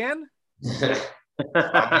tie-in.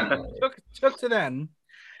 took to them.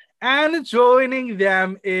 And joining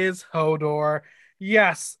them is Hodor.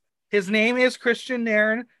 Yes, his name is Christian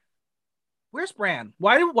Nairn. Where's Bran?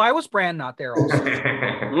 Why was Bran not there also?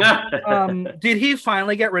 Did he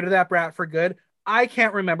finally get rid of that brat for good? I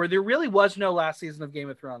can't remember. There really was no last season of Game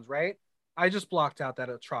of Thrones, right? I just blocked out that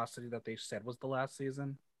atrocity that they said was the last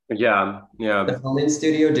season. Yeah. The filming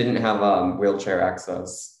studio didn't have wheelchair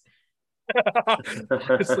access.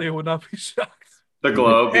 Honestly, I would not be shocked. The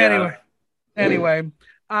Globe, yeah. Anyway.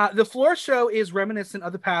 The floor show is reminiscent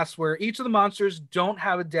of the past where each of the monsters don't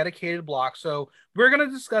have a dedicated block. So we're going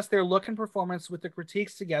to discuss their look and performance with the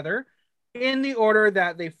critiques together in the order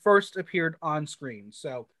that they first appeared on screen.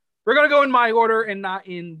 So we're going to go in my order and not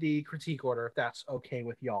in the critique order, if that's okay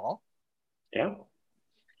with y'all. Yeah.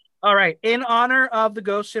 All right. In honor of the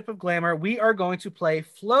Ghost Ship of Glamour, we are going to play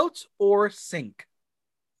Float or Sink.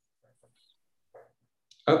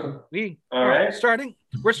 Okay. All right.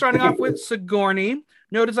 We're starting off with Sigourney.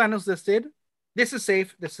 No designers listed. This is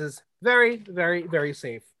safe. This is very, very, very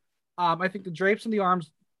safe. I think the drapes and the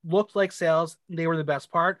arms looked like sails. They were the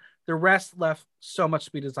best part. The rest left so much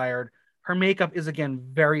to be desired. Her makeup is, again,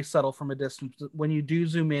 very subtle from a distance. When you do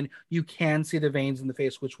zoom in, you can see the veins in the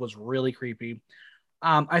face, which was really creepy.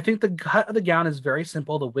 I think the cut of the gown is very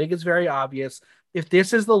simple. The wig is very obvious. If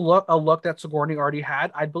this is a look that Sigourney already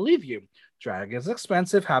had, I'd believe you. Drag is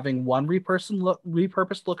expensive. Having one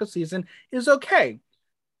repurposed look a season is okay.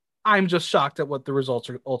 I'm just shocked at what the results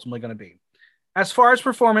are ultimately going to be. As far as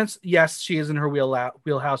performance, yes, she is in her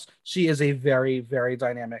wheelhouse. She is a very, very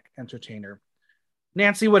dynamic entertainer.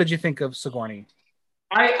 Nancy, what did you think of Sigourney?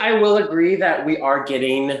 I will agree that we are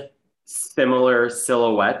getting similar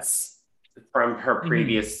silhouettes from her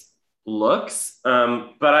previous looks,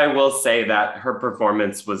 but I will say that her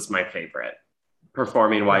performance was my favorite.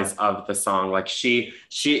 Performing wise of the song. Like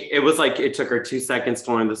it was like it took her 2 seconds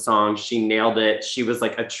to learn the song. She nailed it. She was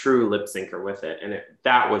like a true lip syncer with it. And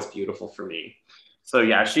that was beautiful for me. So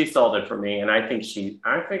yeah, she sold it for me. And I think she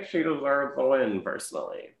deserves the win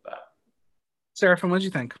personally. But Seraphim, what did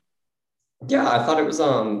you think? Yeah, I thought it was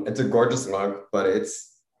it's a gorgeous look, but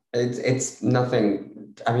it's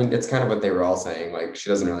nothing. I mean, it's kind of what they were all saying. Like, she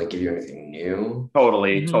doesn't really give you anything new.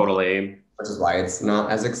 Totally. Which is why it's not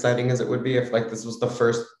as exciting as it would be if like this was the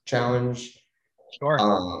first challenge. Sure.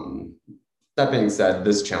 That being said,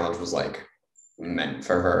 this challenge was like meant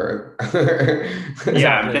for her.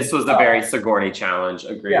 Yeah, this was the very Sigourney challenge.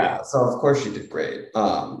 Agreed. Yeah, so of course she did great.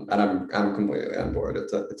 And I'm completely on board.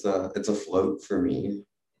 It's a float for me.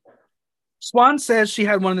 Swan says she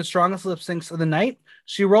had one of the strongest lip syncs of the night.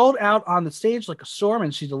 She rolled out on the stage like a storm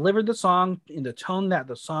and she delivered the song in the tone that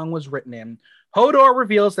the song was written in. Hodor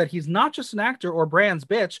reveals that he's not just an actor or Bran's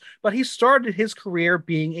bitch, but he started his career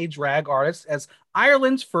being a drag artist as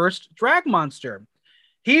Ireland's first drag monster.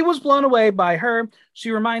 He was blown away by her. She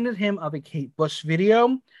reminded him of a Kate Bush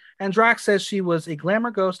video. And Drax says she was a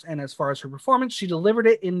glamour ghost, and as far as her performance, she delivered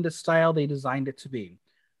it in the style they designed it to be.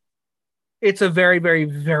 It's a very, very,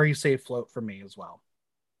 very safe float for me as well.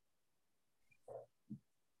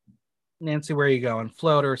 Nancy, where are you going?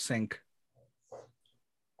 Float or sink?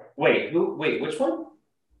 Wait, which one?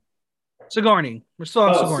 Sigourney. We're still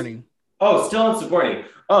on Sigourney. Still on Sigourney.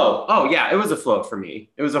 Oh, yeah, it was a float for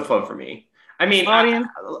me. I mean,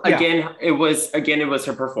 it was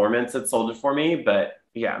her performance that sold it for me, but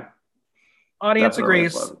yeah. Audience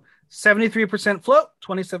agrees. 73% float,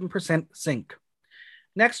 27% sink.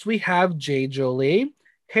 Next, we have Jay Jolie.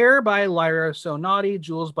 Hair by Lyra So Naughty.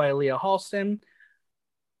 Jewels by Leah Halston.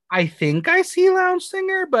 I think I see Lounge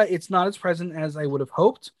Singer, but it's not as present as I would have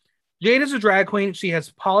hoped. Jade is a drag queen. She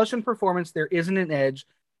has polish and performance. There isn't an edge.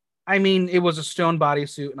 I mean, it was a stone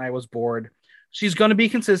bodysuit and I was bored. She's going to be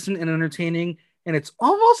consistent and entertaining. And it's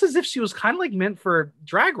almost as if she was kind of like meant for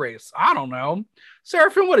Drag Race. I don't know.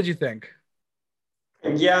 Seraphim, what did you think?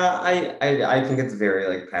 Yeah, I think it's very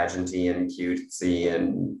like pageanty and cutesy,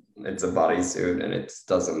 and it's a bodysuit, and it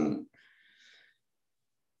doesn't.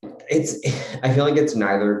 It's I feel like it's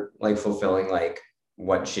neither like fulfilling like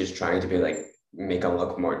what she's trying to be like make her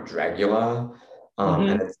look more Dragula,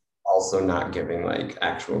 and it's also not giving like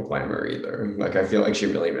actual glamour either. Like I feel like she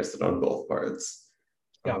really missed it on both parts.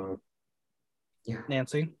 Yeah. Yeah.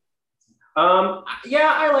 Nancy.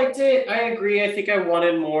 Yeah, I liked it. I agree. I think I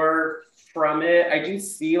wanted more from it. I do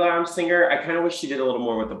see Lounge Singer. I kind of wish she did a little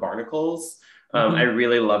more with the barnacles. I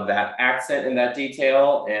really love that accent and that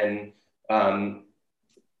detail. And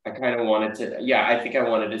I kind of wanted to, yeah, I think I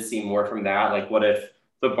wanted to see more from that. Like, what if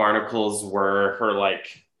the barnacles were her,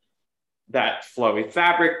 like, that flowy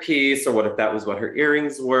fabric piece, or what if that was what her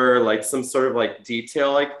earrings were, like some sort of like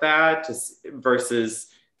detail like that, just versus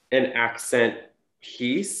an accent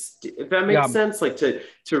piece, if that makes sense, like to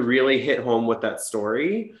really hit home with that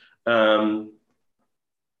story. But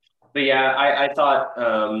yeah, I thought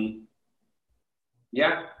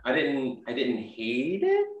yeah, I didn't hate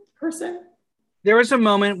it per se. There was a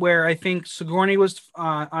moment where I think Sigourney was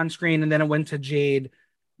on screen, and then it went to Jade,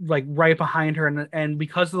 like right behind her, and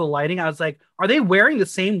because of the lighting, I was like, are they wearing the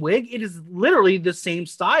same wig? It is literally the same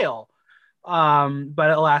style. But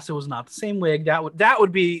alas, it was not the same wig. That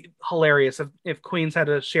would be hilarious if queens had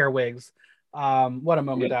to share wigs. What a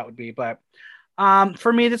moment that would be. But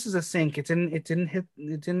for me, this is a sink. It didn't hit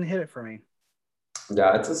it for me.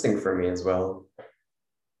 Yeah, it's a sink for me as well.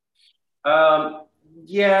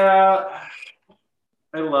 Yeah,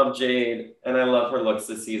 I love Jade and I love her looks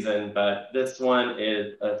this season, but this one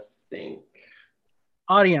is a sink.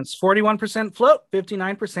 Audience 41% float,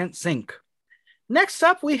 59% sink. Next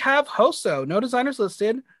up, we have Hoso. No designers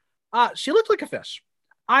listed. She looked like a fish.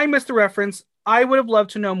 I missed the reference. I would have loved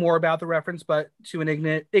to know more about the reference, but to an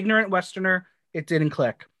ignorant Westerner, it didn't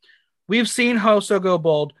click. We've seen Hoso go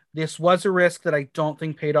bold. This was a risk that I don't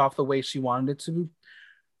think paid off the way she wanted it to.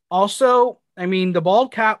 Also, I mean, the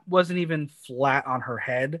bald cap wasn't even flat on her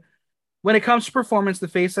head. When it comes to performance, the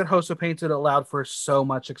face that Hoso painted allowed for so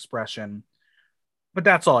much expression. But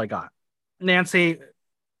that's all I got. Nancy,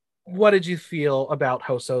 what did you feel about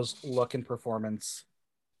Hoso's look and performance?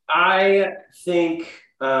 I think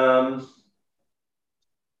that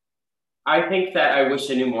I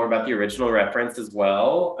wish I knew more about the original reference as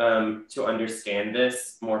well, to understand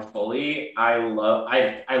this more fully. I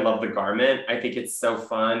love the garment. I think it's so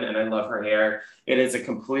fun, and I love her hair. It is a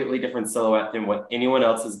completely different silhouette than what anyone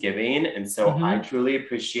else is giving, and so I truly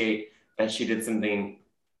appreciate that she did something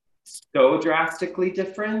so drastically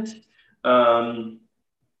different. And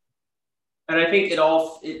I think it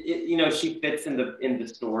you know, she fits in the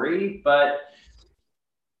story, but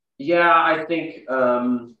yeah, I think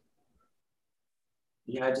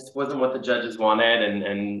yeah, it just wasn't what the judges wanted,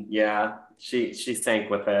 and yeah, she sank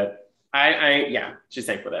with it. Yeah, she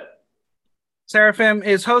sank with it. Seraphim,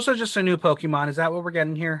 is Hoso just a new Pokemon? Is that what we're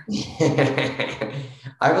getting here?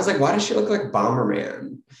 I was like, why does she look like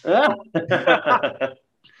Bomberman?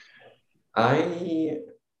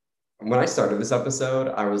 When I started this episode,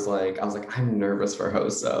 I was like, I'm nervous for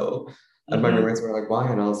Hoso. And my roommates were like,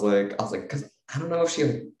 why? And I was like, because I don't know if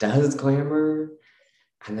she does glamour.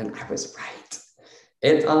 And then I was right.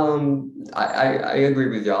 I agree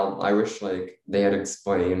with y'all. I wish like they had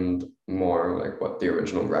explained more like what the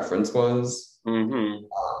original reference was.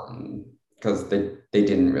 Because they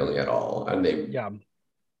didn't really at all. And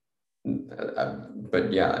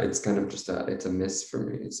but yeah, it's kind of just it's a miss for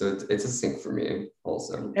me. So it's a sink for me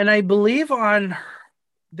also. And I believe on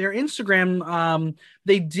their Instagram,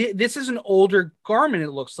 this is an older garment, it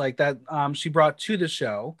looks like, that she brought to the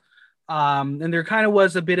show. And there kind of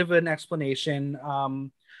was a bit of an explanation.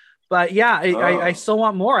 But yeah, I still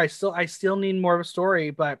want more. I still need more of a story.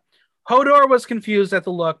 But Hodor was confused at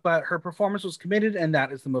the look, but her performance was committed, and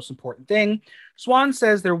that is the most important thing. Swan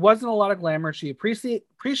says there wasn't a lot of glamour. She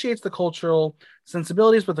appreciates the cultural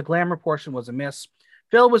sensibilities, but the glamour portion was a miss.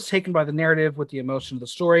 Phil was taken by the narrative with the emotion of the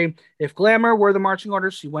story. If glamour were the marching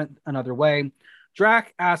orders, she went another way.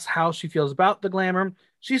 Drac asks how she feels about the glamour.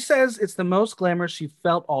 She says it's the most glamour she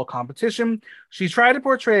felt all competition. She tried to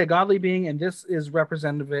portray a godly being, and this is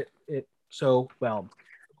representative of it so well.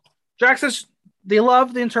 Drac says they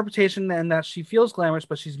love the interpretation and that she feels glamorous,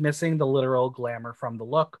 but she's missing the literal glamour from the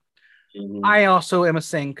look. I also am a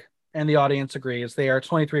sink, and the audience agrees. They are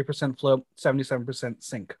 23% float, 77%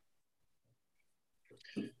 sink.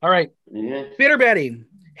 All right. Bitter Betty.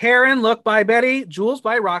 Hair and look by Betty, jewels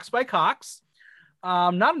by Rocks by Cox.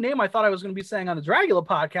 Not a name I thought I was going to be saying on the Dragula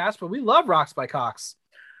podcast, but we love Rocks by Cox.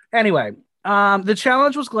 Anyway, the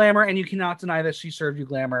challenge was glamour, and you cannot deny that she served you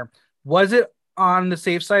glamour. Was it on the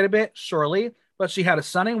safe side a bit? Surely. But she had a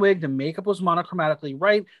stunning wig. The makeup was monochromatically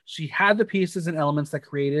right. She had the pieces and elements that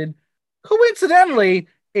created, coincidentally,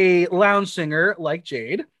 a lounge singer like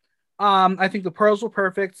Jade. I think the pearls were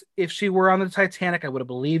perfect. If she were on the Titanic, I would have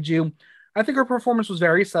believed you. I think her performance was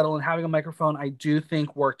very subtle, and having a microphone, I do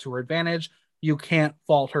think, worked to her advantage. You can't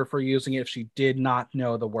fault her for using it if she did not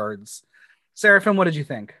know the words. Seraphim, what did you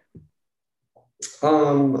think?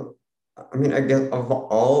 I mean, I guess of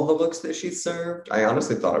all the looks that she served, I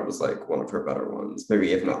honestly thought it was like one of her better ones,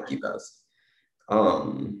 maybe if not the best.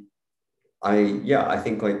 I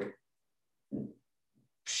think like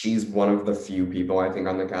she's one of the few people I think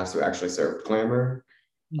on the cast who actually served glamour.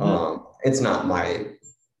 It's not my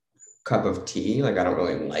cup of tea, like I don't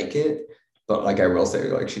really like it, but like I will say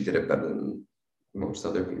like she did it better than most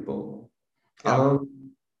other people.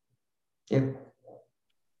 Yeah.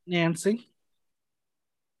 Nancy?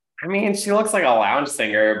 I mean, she looks like a lounge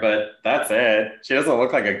singer, but that's it. She doesn't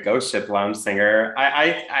look like a ghost ship lounge singer.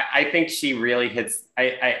 I think she really hits.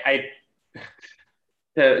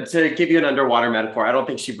 To give you an underwater metaphor, I don't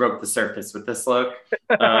think she broke the surface with this look,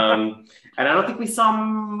 and I don't think we saw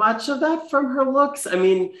much of that from her looks. I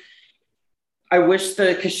mean, I wish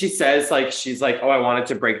because she says like she's like, oh, I wanted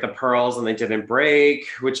to break the pearls and they didn't break,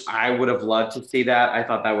 which I would have loved to see that. I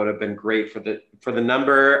thought that would have been great for the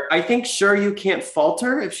number. I think sure you can't fault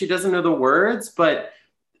her if she doesn't know the words, but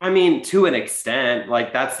I mean to an extent,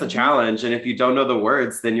 like that's the challenge. And if you don't know the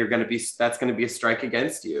words, then that's gonna be a strike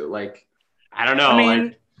against you. Like I don't know. I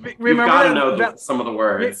mean, like, you've got to know some of the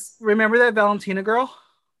words. Remember that Valentina girl?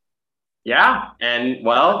 Yeah, and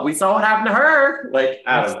well, we saw what happened to her. Like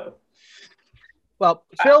I don't know. Well,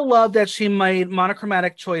 Phil loved that she made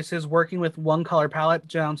monochromatic choices, working with one color palette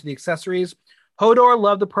down to the accessories. Hodor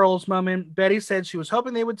loved the pearls moment. Betty said she was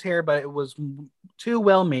hoping they would tear, but it was too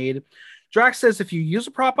well made. Drax says if you use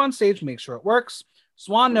a prop on stage, make sure it works.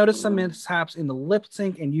 Swan noticed some mishaps in the lip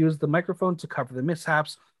sync and used the microphone to cover the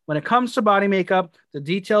mishaps. When it comes to body makeup, the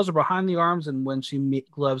details are behind the arms, and when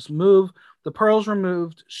gloves move, the pearls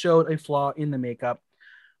removed showed a flaw in the makeup.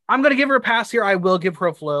 I'm going to give her a pass here. I will give her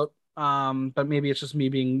a float. But maybe it's just me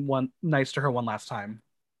being nice to her one last time.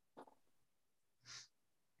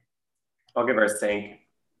 I'll give her a stink.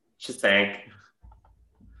 She stank.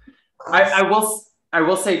 I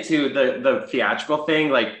will say too, the theatrical thing,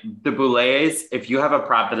 like the boulets, if you have a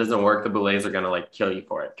prop that doesn't work, the boulets are gonna like kill you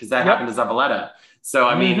for it because that happened to Zavaleta. So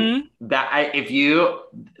I mean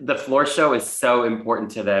the floor show is so important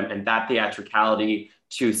to them, and that theatricality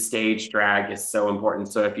to stage drag is so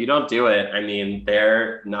important. So if you don't do it, I mean,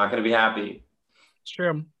 they're not going to be happy. It's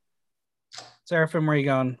true. Seraphim, where are you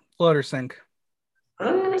going? Float or sink?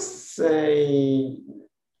 I'm going to say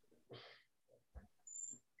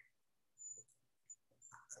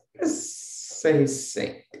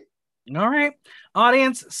sink. All right.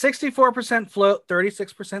 Audience, 64% float,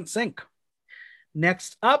 36% sink.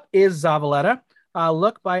 Next up is Zavaleta.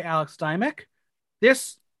 Look by Alex Dymek.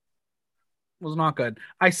 This was not good.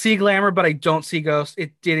 I see glamour, but I don't see ghost.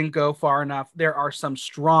 It didn't go far enough. There are some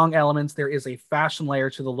strong elements. There is a fashion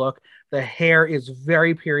layer to the look. The hair is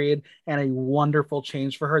very period and a wonderful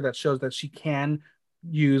change for her that shows that she can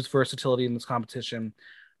use versatility in this competition.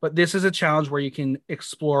 But this is a challenge where you can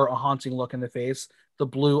explore a haunting look in the face. The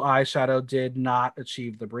blue eyeshadow did not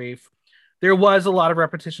achieve the brief. There was a lot of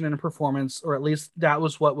repetition in a performance, or at least that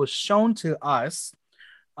was what was shown to us.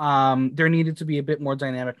 There needed to be a bit more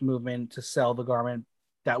dynamic movement to sell the garment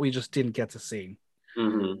that we just didn't get to see.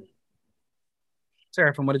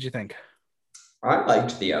 Seraphim, what did you think? I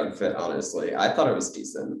liked the outfit, honestly. I thought it was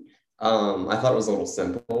decent. I thought it was a little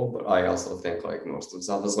simple, but I also think like most of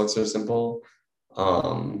Zava's looks are simple,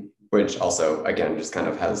 which also, again, just kind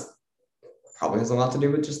of probably has a lot to do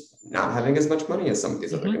with just not having as much money as some of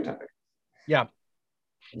these other contenders. Yeah.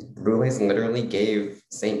 Brule's literally gave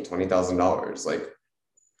Saint $20,000. Like,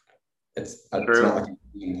 it's not like,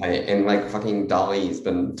 and like fucking Dolly's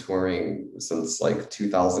been touring since like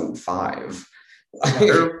 2005.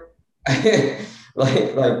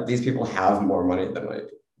 like these people have more money than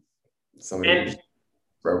like somebody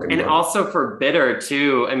broken. And also for Bitter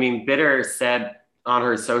too. I mean, Bitter said on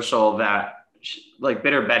her social that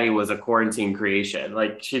Bitter Betty was a quarantine creation.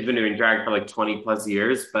 Like she's been doing drag for like 20 plus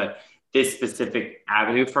years, but this specific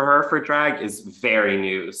avenue for her for drag is very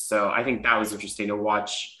new. So I think that was interesting to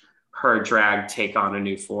watch her drag take on a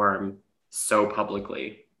new form so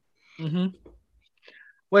publicly.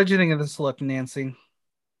 What did you think of this look, Nancy?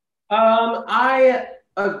 I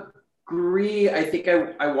agree. I think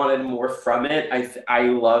I wanted more from it. I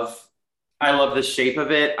love the shape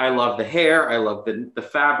of it. I love the hair. I love the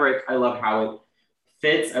fabric. I love how it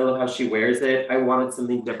fits. I love how she wears it. I wanted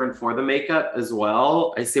something different for the makeup as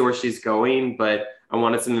well. I see where she's going, but I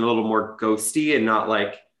wanted something a little more ghosty and not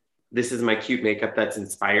like this is my cute makeup that's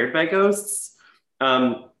inspired by ghosts.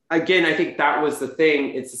 Again, I think that was the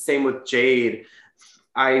thing. It's the same with Jade.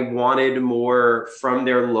 I wanted more from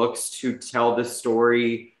their looks to tell the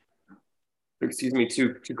story, excuse me,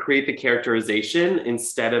 to create the characterization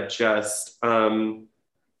instead of just being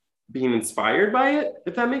inspired by it,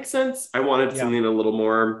 if that makes sense. I wanted something a little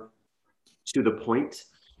more to the point.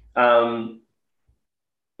 But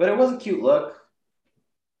it was a cute look.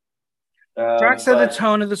 Drax said the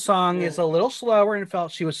tone of the song is a little slower and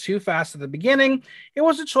felt she was too fast at the beginning. It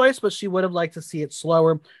was a choice, but she would have liked to see it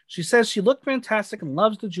slower. She says she looked fantastic and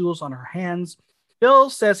loves the jewels on her hands. Bill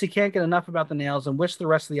says he can't get enough about the nails and wish the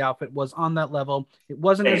rest of the outfit was on that level. It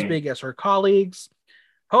wasn't as big as her colleagues.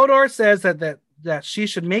 Hodor says that she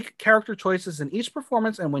should make character choices in each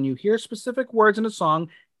performance, and when you hear specific words in a song,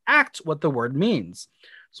 act what the word means.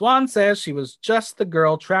 Swan says she was just the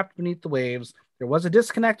girl trapped beneath the waves. There was a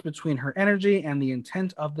disconnect between her energy and the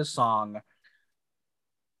intent of the song.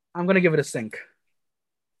 I'm going to give it a sync.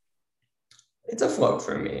 It's a float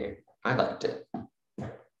for me. I liked it.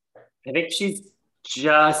 I think she's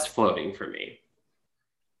just floating for me.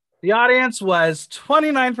 The audience was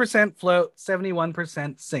 29% float,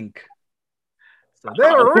 71% sync. So they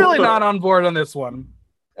were really not on board on this one.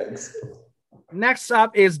 Thanks. Next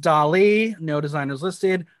up is Dali. No designers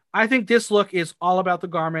listed. I think this look is all about the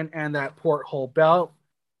garment and that porthole belt.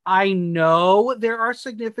 I know there are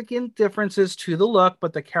significant differences to the look,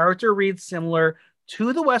 but the character reads similar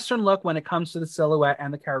to the Western look when it comes to the silhouette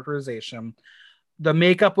and the characterization. The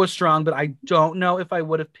makeup was strong, but I don't know if I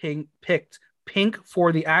would have picked pink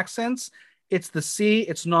for the accents. It's the sea,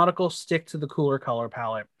 it's nautical, stick to the cooler color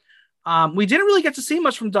palette. We didn't really get to see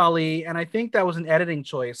much from Dali, and I think that was an editing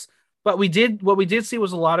choice. But what we did see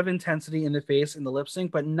was a lot of intensity in the face in the lip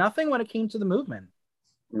sync, but nothing when it came to the movement.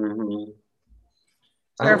 Mm-hmm.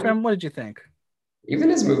 Seraphim, what did you think? Even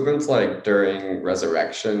his movements, like during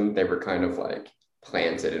Resurrection, they were kind of like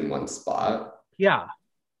planted in one spot. Yeah.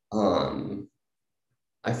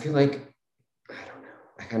 I feel like, I don't know.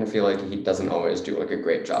 I kind of feel like he doesn't always do like a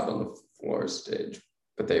great job on the floor stage,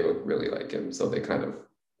 but they would really like him, so they kind of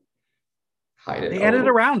hide it. They edited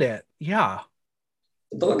around it. Yeah.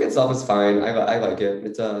 The look itself is fine. I like it.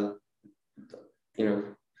 It's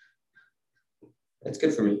it's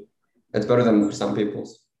good for me. It's better than some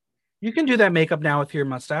people's. You can do that makeup now with your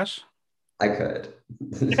mustache. I could.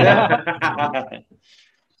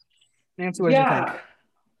 Nancy, what did you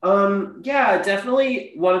think? Yeah,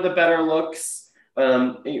 definitely one of the better looks.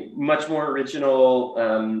 Much more original.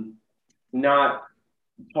 Not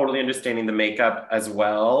totally understanding the makeup as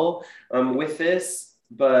well with this,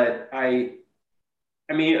 but I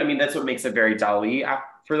mean that's what makes it very Dali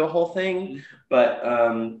for the whole thing. But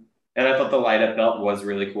and I thought the light up belt was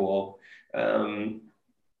really cool. And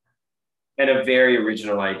a very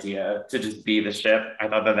original idea to just be the ship. I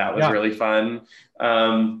thought that was really fun.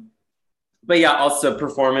 But yeah, also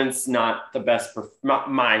performance, not the best,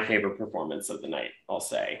 not my favorite performance of the night, I'll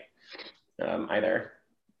say, either.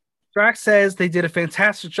 Drax says they did a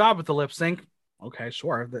fantastic job with the lip sync. Okay,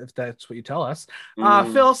 sure, if that's what you tell us.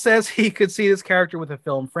 Phil says he could see this character with a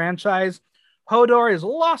film franchise. Hodor is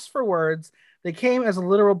lost for words. They came as a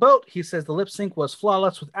literal boat. He says the lip sync was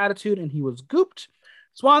flawless with attitude and he was gooped.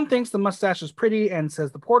 Swan thinks the mustache is pretty and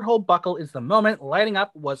says the porthole buckle is the moment. Lighting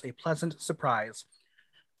up was a pleasant surprise.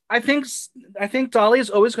 I think Dali is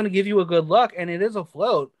always going to give you a good look, and it is a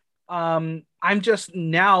float. I'm just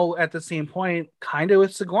now at the same point, kind of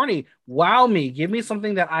with Sigourney. Wow me, give me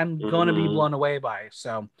something that I'm going to be blown away by.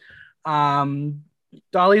 So,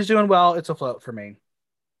 Dali's doing well. It's a float for me.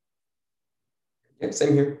 Yeah,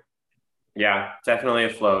 same here. Yeah, definitely a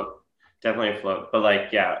float. Definitely a float. But like,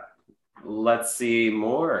 yeah, let's see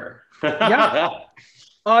more. Yeah.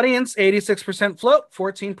 Audience 86% float,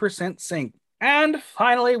 14% sync. And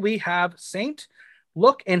finally, we have Saint.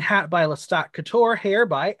 Look and hat by Lestat Couture, hair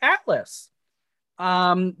by Atlas.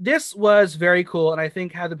 This was very cool and I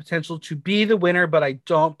think had the potential to be the winner, but I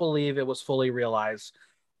don't believe it was fully realized.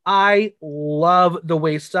 I love the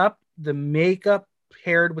waist up. The makeup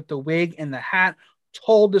paired with the wig and the hat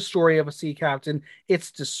told the story of a sea captain.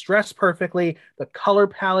 It's distressed perfectly. The color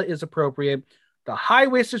palette is appropriate. The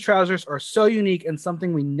high-waisted trousers are so unique and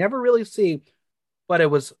something we never really see, but it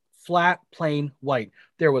was flat, plain white.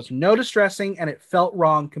 There was no distressing, and it felt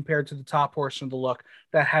wrong compared to the top portion of the look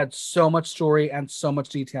that had so much story and so much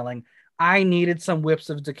detailing. I needed some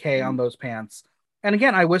whips of decay on those pants. And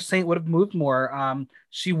again, I wish Saint would have moved more.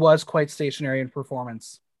 She was quite stationary in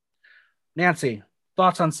performance. Nancy,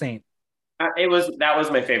 thoughts on Saint? That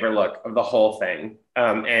was my favorite look of the whole thing.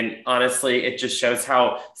 And honestly, it just shows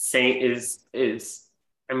how Saint is.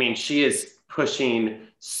 I mean, she is pushing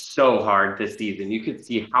so hard this season. You could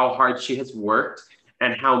see how hard she has worked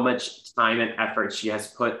and how much time and effort she has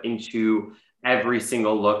put into every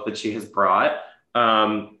single look that she has brought.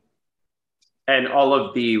 And all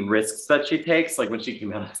of the risks that she takes, like when she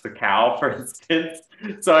came out as the cow, for instance.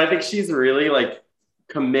 So I think she's really like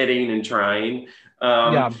committing and trying.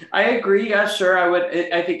 Yeah. I agree. Yeah, sure.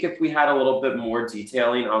 I think if we had a little bit more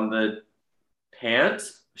detailing on the pant,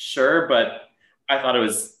 sure. But I thought it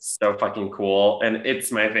was so fucking cool, and it's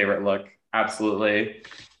my favorite look. Absolutely.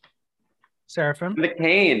 Seraphim?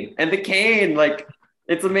 And the cane, like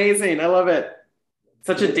it's amazing. I love it.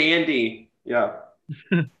 Such a dandy. Yeah.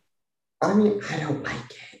 I mean, I don't like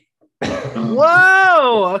it.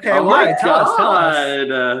 Whoa. Okay. Oh Why? my Tell us.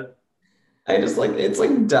 God. I just like it's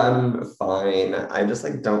like done fine. I just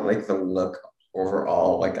like don't like the look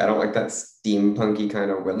overall. Like I don't like that steampunky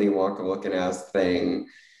kind of Willy Wonka looking ass thing.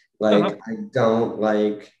 Like I don't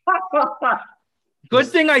like. Good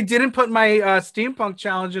thing I didn't put my steampunk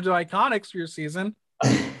challenge into iconics for your season.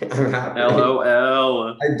 I'm happy.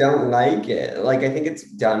 LOL. I don't like it. Like I think it's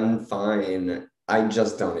done fine. I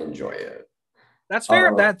just don't enjoy it. That's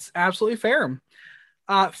fair. That's absolutely fair.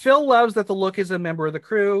 Phil loves that the look is a member of the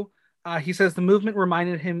crew. He says the movement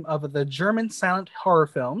reminded him of the German silent horror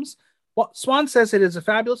films. Swan says it is a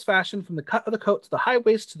fabulous fashion from the cut of the coat to the high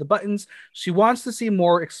waist to the buttons. She wants to see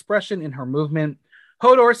more expression in her movement.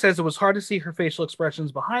 Hodor says it was hard to see her facial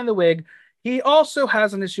expressions behind the wig. He also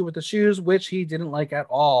has an issue with the shoes, which he didn't like at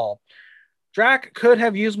all. Drac could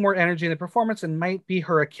have used more energy in the performance and might be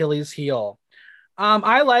her Achilles heel.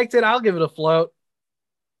 I liked it. I'll give it a float.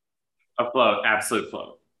 A float, absolute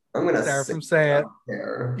float. I'm gonna say it.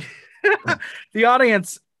 The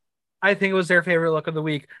audience, I think it was their favorite look of the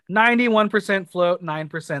week. 91% float,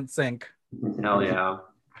 9% sink. Hell yeah.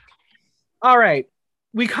 All right.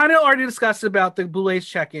 We kind of already discussed about the Boulez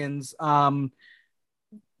check-ins.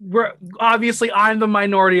 We're obviously I'm the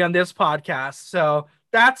minority on this podcast, so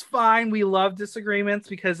that's fine. We love disagreements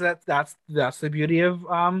because that's the beauty of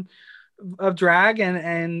drag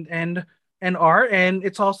and art, and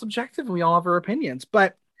it's all subjective and we all have our opinions.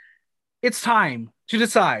 But it's time to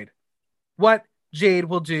decide what Jade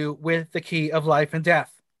will do with the key of life and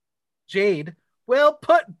death. Jade will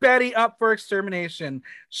put Betty up for extermination.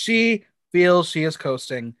 She feels she is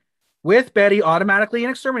coasting. With Betty automatically in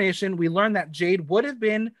extermination, we learn that Jade would have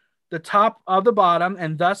been the top of the bottom,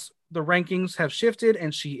 and thus the rankings have shifted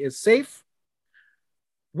and she is safe.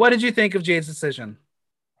 What did you think of Jade's decision?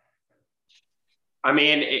 I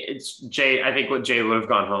mean, it's Jade. I think what Jade would have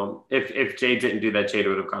gone home. If Jade didn't do that, Jade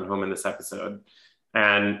would have gone home in this episode.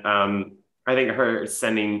 And I think her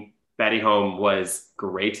sending Betty home was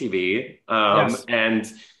great TV. Yes.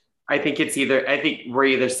 And I think we're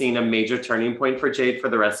either seeing a major turning point for Jade for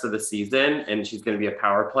the rest of the season, and she's going to be a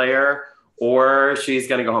power player, or she's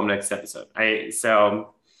going to go home next episode.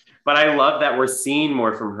 But I love that we're seeing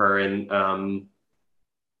more from her, and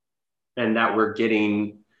that we're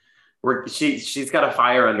getting. She's got a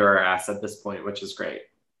fire under her ass at this point, which is great.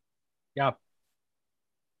 Yeah.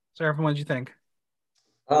 Seraphim, what did you think?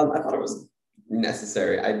 I thought it was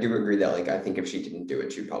necessary. I do agree that I think if she didn't do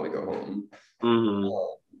it, she'd probably go home. Mm-hmm.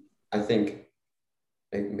 I think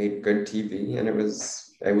it made good TV, and it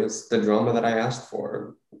was the drama that I asked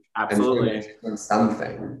for. Absolutely. And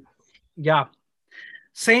something. Yeah.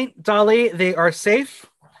 Saint, Dolly, they are safe.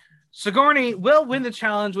 Sigourney will win the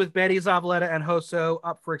challenge with Betty, Zavaleta, and Hoso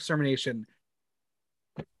up for extermination.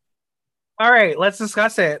 All right, let's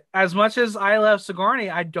discuss it. As much as I love Sigourney,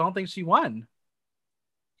 I don't think she won.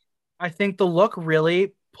 I think the look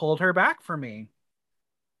really pulled her back for me.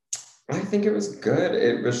 I think it was good.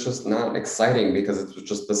 It was just not exciting because it was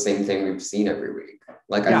just the same thing we've seen every week.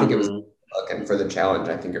 I think it was looking for the challenge.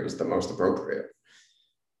 I think it was the most appropriate.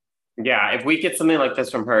 Yeah, if we get something like this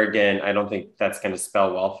from her again, I don't think that's going to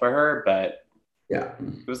spell well for her, but yeah,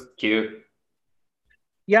 it was cute.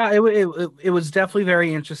 Yeah, it was definitely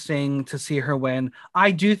very interesting to see her win.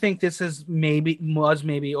 I do think this was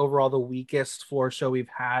maybe overall the weakest floor show we've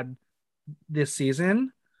had this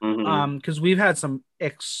season. Because we've had some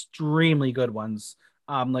extremely good ones,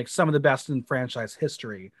 like some of the best in franchise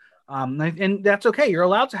history. And that's okay. You're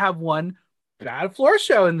allowed to have one bad floor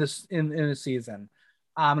show in a season.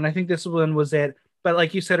 And I think this one was it. But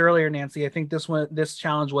like you said earlier, Nancy, I think this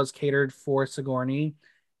challenge was catered for Sigourney,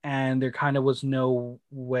 and there kind of was no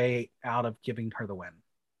way out of giving her the win.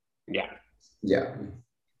 Yeah. Yeah.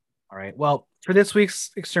 All right. Well, for this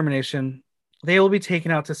week's extermination, they will be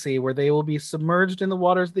taken out to sea, where they will be submerged in the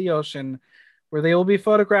waters of the ocean, where they will be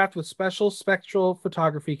photographed with special spectral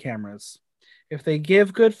photography cameras. If they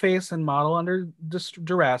give good face and model under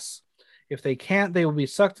duress, if they can't, they will be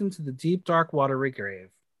sucked into the deep, dark, watery grave.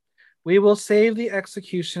 We will save the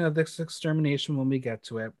execution of this extermination when we get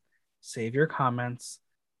to it. Save your comments.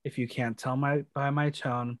 If you can't tell by my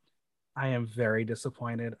tone, I am very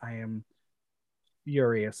disappointed. I am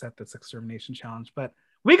furious at this extermination challenge, but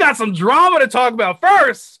we got some drama to talk about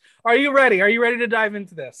first. Are you ready? Are you ready to dive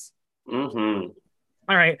into this? Mm-hmm.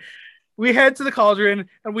 All right. We head to the cauldron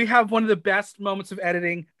and we have one of the best moments of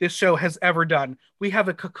editing this show has ever done. We have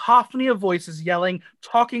a cacophony of voices yelling,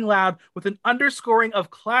 talking loud with an underscoring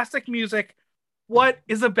of classic music. What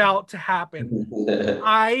is about to happen?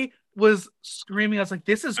 I was screaming. I was like,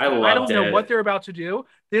 this is, I don't know what they're about to do.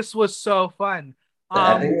 This was so fun. The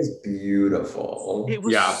editing was beautiful. It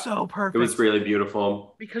was so perfect. It was really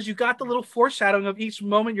beautiful. Because you got the little foreshadowing of each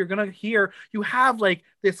moment you're going to hear. You have like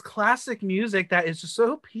this classic music that is just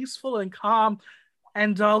so peaceful and calm.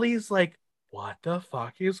 And Dolly's like, what the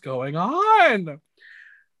fuck is going on?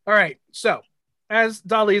 All right. So, as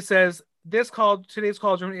Dolly says, today's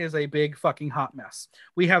cauldron is a big fucking hot mess.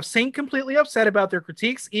 We have Saint completely upset about their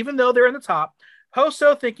critiques, even though they're in the top.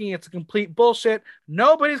 Hoso thinking it's a complete bullshit.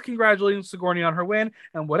 Nobody's congratulating Sigourney on her win,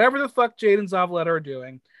 and whatever the fuck Jade and Zavaleta are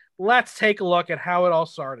doing. Let's take a look at how it all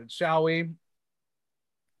started, shall we?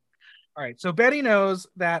 All right, so Betty knows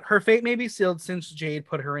that her fate may be sealed since Jade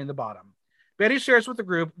put her in the bottom. Betty shares with the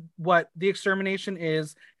group what the extermination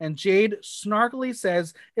is, and Jade snarkily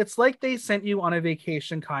says, it's like they sent you on a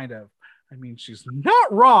vacation, kind of. I mean, she's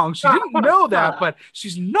not wrong. She didn't know that, but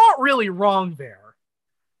she's not really wrong there.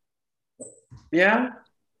 Yeah.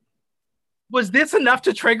 Was this enough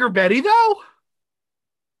to trigger Betty, though?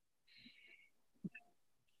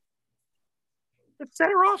 It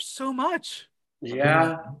set her off so much.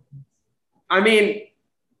 Yeah. I mean,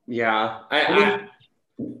 yeah. I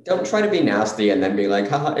don't try to be nasty and then be like,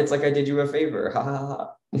 haha, it's like I did you a favor. Ha ha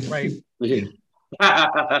ha. Right.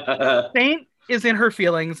 Saint is in her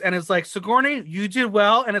feelings and is like, Sigourney, you did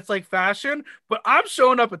well, and it's like fashion, but I'm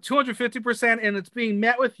showing up at 250% and it's being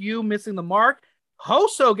met with you missing the mark.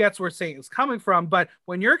 Hoso gets where Saint is coming from, but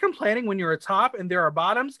when you're complaining when you're a top and there are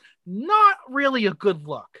bottoms, not really a good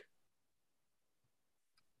look.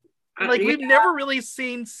 Like, we've never really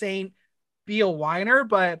seen Saint be a whiner,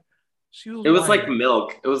 but she was. It was like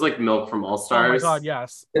milk. It was like milk from All Stars. Oh my god,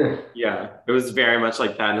 yes. Yeah, it was very much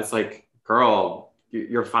like that. And it's like, girl,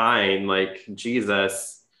 you're fine. Like,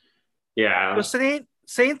 Jesus. Yeah. So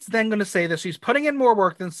Saint's then going to say that she's putting in more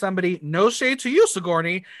work than somebody. No shade to you,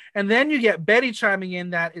 Sigourney. And then you get Betty chiming in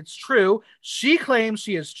that it's true. She claims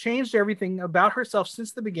she has changed everything about herself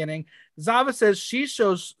since the beginning. Zava says she's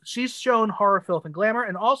shown horror, filth, and glamour,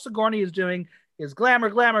 and all Sigourney is doing is glamour,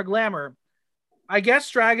 glamour, glamour. I guess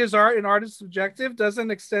drag is art, and art is subjective.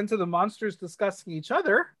 Doesn't extend to the monsters discussing each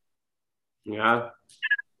other. Yeah.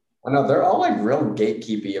 I know, they're all like real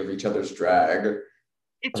gatekeepy of each other's drag.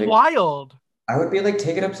 It's like, wild. I would be like,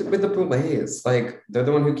 take it up with the Boulets. Like, they're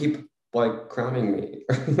the one who keep like crowning me.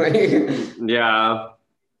 Yeah.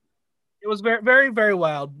 It was very, very, very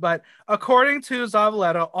wild. But according to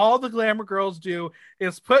Zavaleta, all the glamour girls do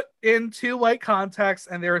is put in 2 white contacts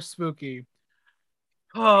and they're spooky.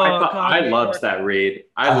 Oh, I loved that read.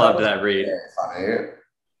 I loved that read. Funny.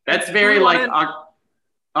 That's very like.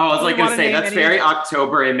 I was like going to say that's very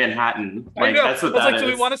October in Manhattan. Like, that's what that is. Do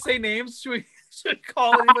we want to say names? Should we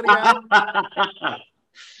call anybody out?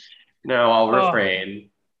 No, I'll refrain.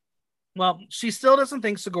 Well, she still doesn't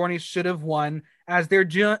think Sigourney should have won, as they're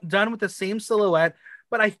done with the same silhouette.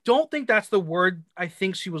 But I don't think that's the word I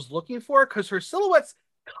think she was looking for, because her silhouettes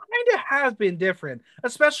kind of have been different,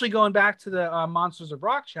 especially going back to the Monsters of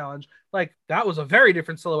Rock challenge. Like, that was a very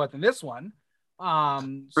different silhouette than this one.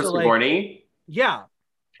 For Sigourney? Yeah.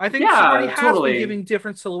 I think Sigourney has been giving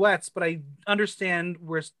different silhouettes, but I understand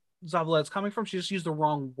where Zavaleta's coming from. She just used the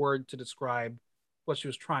wrong word to describe what she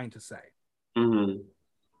was trying to say. Mm-hmm.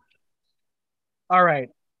 All right.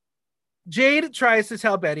 Jade tries to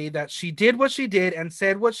tell Betty that she did what she did and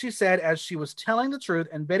said what she said as she was telling the truth,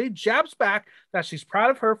 and Betty jabs back that she's proud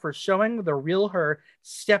of her for showing the real her,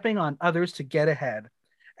 stepping on others to get ahead.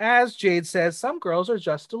 As Jade says, some girls are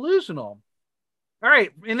just delusional. All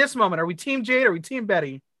right, in this moment, are we Team Jade or are we Team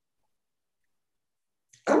Betty?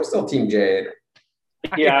 I'm still Team Jade.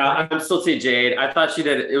 Yeah, I'm still Team Jade. I thought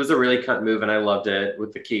it was a really cut move and I loved it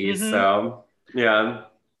with the keys. Mm-hmm. So, yeah.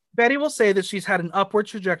 Betty will say that she's had an upward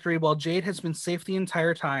trajectory while Jade has been safe the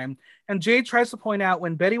entire time. And Jade tries to point out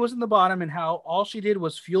when Betty was in the bottom and how all she did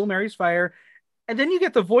was fuel Mary's fire. And then you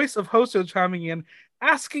get the voice of Hoso chiming in,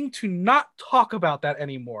 asking to not talk about that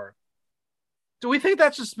anymore. Do we think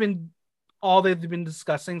that's just been all they've been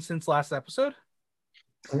discussing since last episode?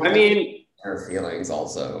 I mean, her feelings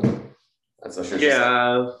also. That's what she's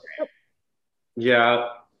yeah.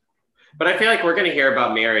 But I feel like we're gonna hear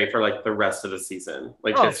about Mary for like the rest of the season.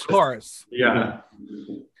 Like, of course. Yeah.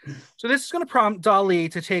 So this is going to prompt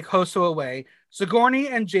Dali to take Hoso away. Sigourney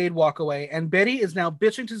and Jade walk away, and Betty is now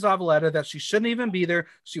bitching to Zavaleta that she shouldn't even be there.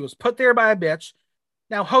 She was put there by a bitch.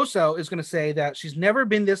 Now Hoso is going to say that she's never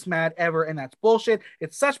been this mad ever, and that's bullshit.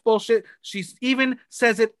 It's such bullshit. She even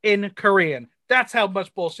says it in Korean. That's how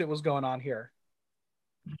much bullshit was going on here.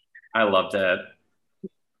 I loved it.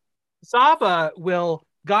 Zava will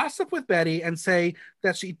gossip with Betty and say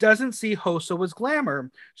that she doesn't see Hoso as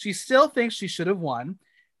glamour. She still thinks she should have won.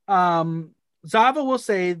 Zava will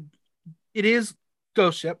say it is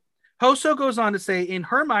Ghost Ship. Hoso goes on to say in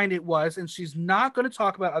her mind it was, and she's not going to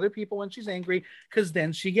talk about other people when she's angry because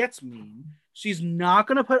then she gets mean. She's not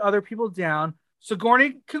going to put other people down.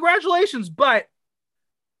 Sigourney, congratulations, but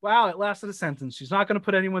wow, it lasted a sentence. She's not going to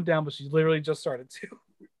put anyone down, but she literally just started to.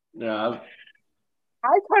 Yeah.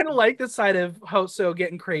 I kind of like this side of Hoso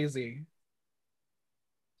getting crazy.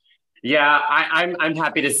 Yeah, I'm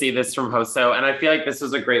happy to see this from Hoso, and I feel like this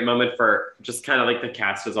was a great moment for just kind of like the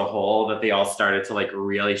cast as a whole, that they all started to like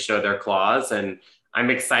really show their claws, and I'm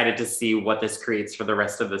excited to see what this creates for the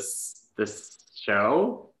rest of this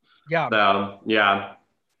show. Yeah. So yeah.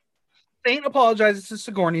 Saint apologizes to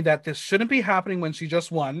Sigourney that this shouldn't be happening when she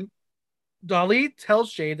just won. Dali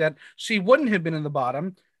tells Jade that she wouldn't have been in the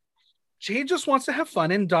bottom. Jade just wants to have fun,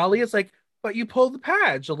 and Dali is like, but you pulled the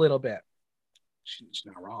patch a little bit. She's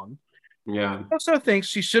not wrong. Yeah. Also thinks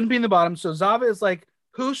she shouldn't be in the bottom, so Zava is like,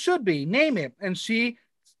 who should be? Name it. And she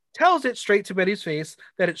tells it straight to Betty's face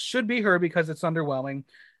that it should be her because it's underwhelming.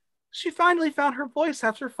 She finally found her voice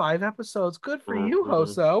after 5 episodes. Good for you,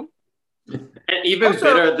 Hoso. And even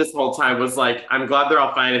bitter this whole time was like, I'm glad they're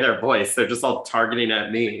all finding their voice. They're just all targeting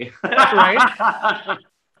at me. Right?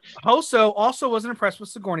 Hoso also wasn't impressed with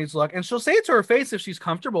Sigourney's look, and she'll say it to her face if she's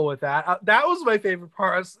comfortable with that. That was my favorite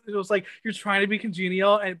part. It was like, you're trying to be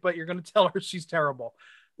congenial, but you're going to tell her she's terrible.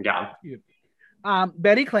 Yeah.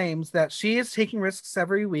 Betty claims that she is taking risks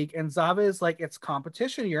every week, and Zava is like, it's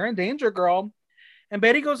competition. You're in danger, girl. And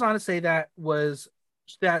Betty goes on to say that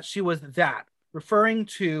she was that, referring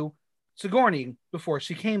to Sigourney before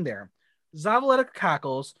she came there. Zavaleta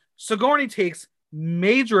cackles. Sigourney takes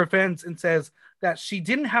major offense and says that she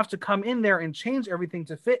didn't have to come in there and change everything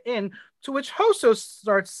to fit in, to which Hoso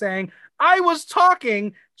starts saying, I was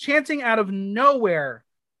talking, chanting out of nowhere.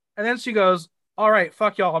 And then she goes, all right,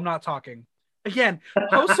 fuck y'all, I'm not talking. Again,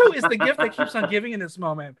 Hoso is the gift that keeps on giving in this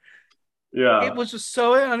moment. Yeah. It was just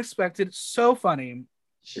so unexpected, so funny.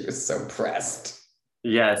 She was so pressed.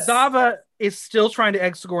 Yes. Zava is still trying to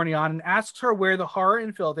egg Sigourney on and asks her where the horror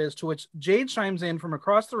and filth is, to which Jade chimes in from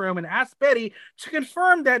across the room and asks Betty to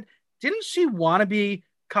confirm that didn't she want to be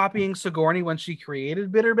copying Sigourney when she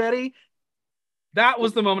created Bitter Betty? That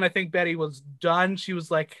was the moment I think Betty was done. She was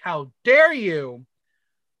like, how dare you?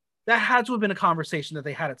 That had to have been a conversation that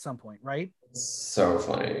they had at some point, right? So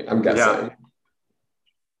funny. I'm guessing. Yeah.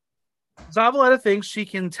 Zavaleta thinks she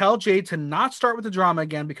can tell Jade to not start with the drama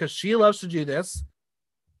again because she loves to do this.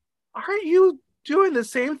 Aren't you doing the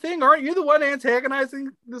same thing? Aren't you the one antagonizing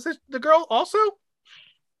the girl also?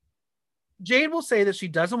 Jade will say that she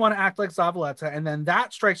doesn't want to act like Zavaleta, and then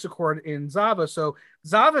that strikes a chord in Zava. So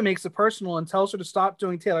Zava makes it personal and tells her to stop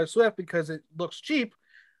doing Taylor Swift because it looks cheap.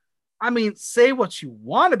 I mean, say what you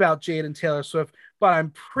want about Jade and Taylor Swift, but I'm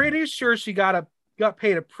pretty sure she got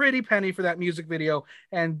paid a pretty penny for that music video.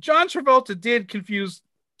 And John Travolta did confuse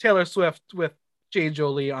Taylor Swift with Jade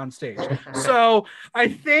Jolie on stage. So I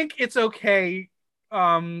think it's okay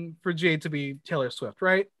for Jade to be Taylor Swift,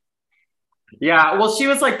 right? Yeah, well, she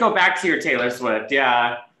was like, go back to your Taylor Swift.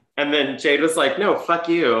 Yeah. And then Jade was like, no, fuck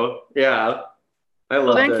you. Yeah. I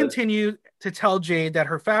love it. Glenn continued to tell Jade that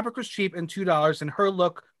her fabric was cheap and $2 and her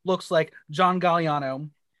look looks like John Galliano.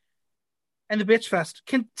 And the bitch fest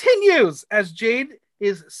continues as Jade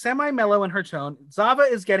is semi-mellow in her tone. Zava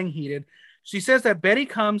is getting heated. She says that Betty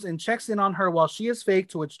comes and checks in on her while she is fake,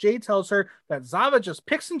 to which Jade tells her that Zava just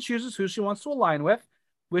picks and chooses who she wants to align with,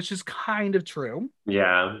 which is kind of true.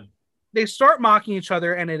 Yeah. They start mocking each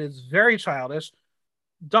other, and it is very childish.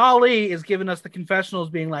 Dali is giving us the confessionals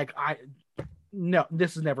being like, no,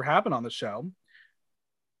 this has never happened on the show.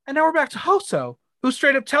 And now we're back to Hoso. who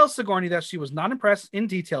straight up tells Sigourney that she was not impressed in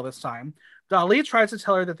detail this time. Dali tries to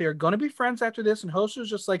tell her that they are going to be friends after this, and Hoshi is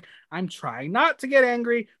just like, I'm trying not to get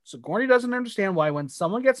angry. Sigourney doesn't understand why when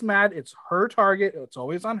someone gets mad, it's her target. It's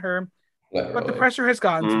always on her. Literally. But the pressure has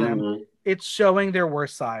gotten to them. It's showing their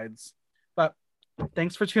worst sides. But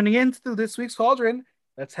thanks for tuning in to this week's Cauldron.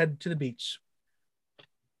 Let's head to the beach.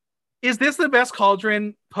 Is this the best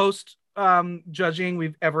Cauldron post judging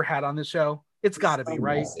we've ever had on this show? It's got to be,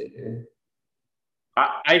 right?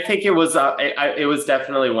 I think it was it was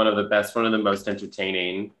definitely one of the best, one of the most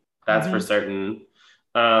entertaining. That's for certain.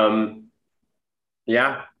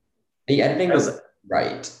 Yeah. The editing was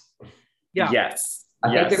right. Yeah. Yes. I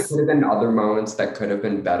think there could have been other moments that could have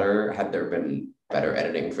been better had there been better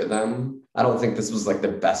editing for them. I don't think this was like the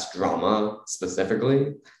best drama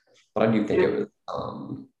specifically, but I do think it was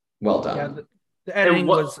well done. Yeah, the editing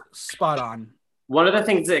was spot on. One of the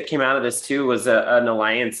things that came out of this too was an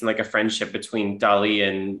alliance and like a friendship between Dali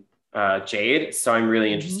and Jade. So I'm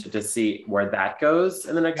really interested to see where that goes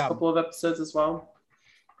in the next couple of episodes as well.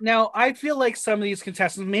 Now, I feel like some of these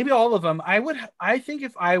contestants, maybe all of them, I think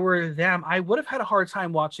if I were them, I would have had a hard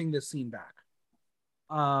time watching this scene back.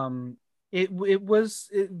 It was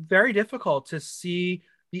very difficult to see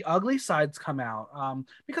the ugly sides come out.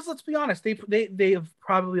 Because let's be honest, they have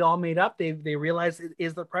probably all made up. They realize it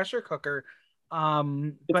is the pressure cooker.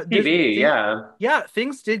 But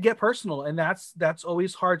things did get personal, and that's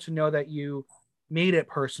always hard to know that you made it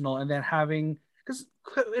personal, and then because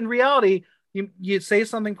in reality, you say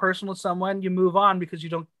something personal to someone, you move on because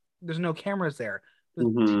there's no cameras there.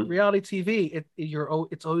 With reality TV,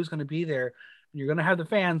 it's always going to be there. You're going to have the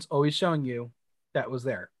fans always showing you that was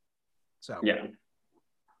there. So yeah.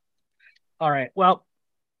 All right. Well,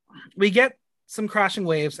 we get some crashing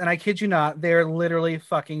waves, and I kid you not, they're literally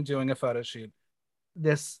fucking doing a photo shoot.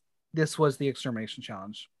 This was the extermination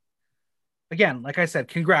challenge. Again, like I said,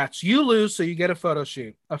 congrats. You lose, so you get a photo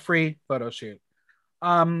shoot, a free photo shoot.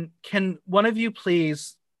 Can one of you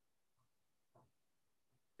please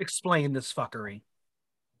explain this fuckery?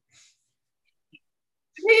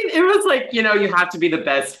 I mean, it was like, you have to be the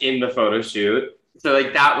best in the photo shoot. So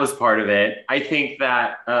like that was part of it. I think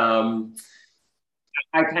that I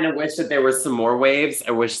kind of wish that there was some more waves.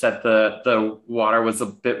 I wish that the water was a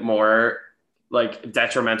bit more like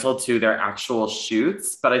detrimental to their actual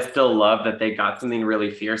shoots, but I still love that they got something really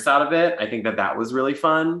fierce out of it. I think that was really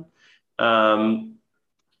fun.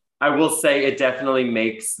 I will say it definitely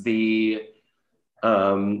makes I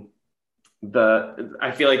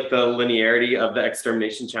feel like the linearity of the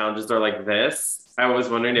extermination challenges are like this. I was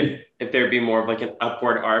wondering if there'd be more of like an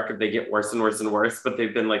upward arc if they get worse and worse and worse, but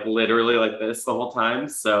they've been like literally like this the whole time.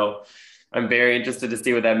 So I'm very interested to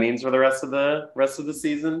see what that means for the rest of the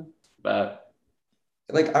season. But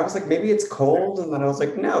like I was like, maybe it's cold, and then I was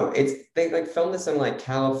like, no, they like filmed this in like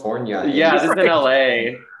California. Yeah, this is in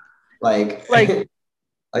LA. Like like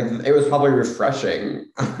it was probably refreshing.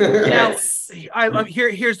 Yes.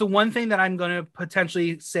 Here's the one thing that I'm going to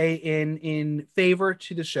potentially say in favor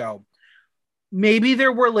to the show. Maybe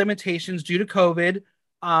there were limitations due to COVID,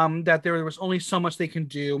 that there was only so much they can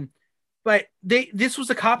do, but this was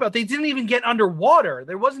a cop out. They didn't even get underwater.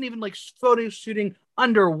 There wasn't even like photo shooting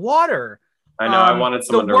underwater. I know. I wanted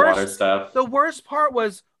some underwater stuff. The worst part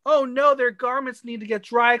was, oh no, their garments need to get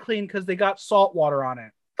dry cleaned because they got salt water on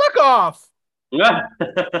it. Fuck off.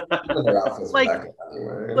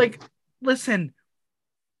 like, listen,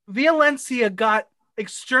 Valencia got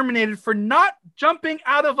exterminated for not jumping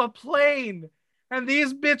out of a plane, and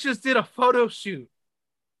these bitches did a photo shoot.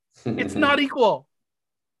 It's not equal.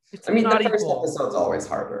 The first episode's always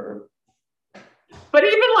harder. But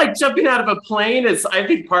even like jumping out of a plane I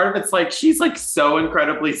think part of it's like she's like so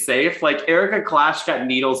incredibly safe. Like Erica Clash got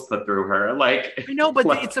needles put through her. Like I know, but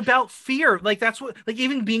it's about fear. Like that's what, like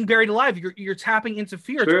even being buried alive, you're tapping into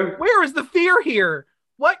fear. True. Where is the fear here?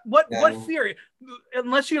 What fear?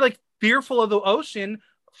 Unless you're like fearful of the ocean,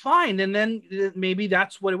 fine, and then maybe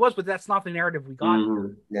that's what it was. But that's not the narrative we got.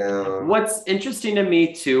 No. What's interesting to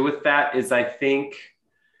me too with that is I think,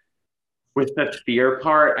 with the fear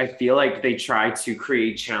part, I feel like they try to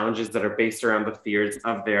create challenges that are based around the fears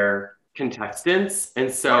of their contestants. And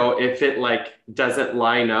so if it like doesn't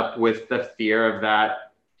line up with the fear of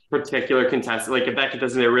that particular contestant, like if that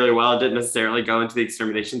contestant did really well and didn't necessarily go into the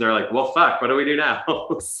extermination, they're like, well, fuck, what do we do now?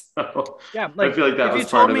 So yeah, like, I feel like that was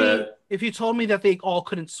part of it. If you told me that they all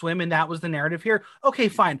couldn't swim and that was the narrative here, okay,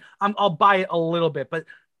 fine. I'll buy it a little bit, but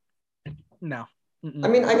no. I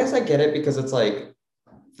mean, I guess I get it because it's like,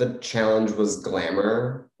 the challenge was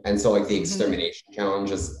glamour, and so like the extermination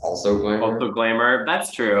challenge is also glamour. Also glamour. That's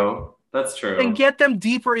true. That's true. Then get them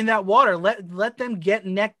deeper in that water. Let them get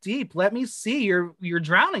neck deep. Let me see your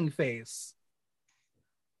drowning face.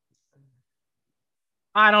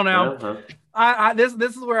 I don't know.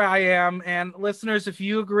 This is where I am. And listeners, if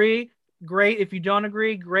you agree, great. If you don't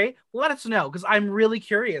agree, great. Let us know, because I'm really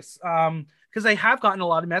curious. Because I have gotten a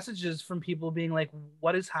lot of messages from people being like,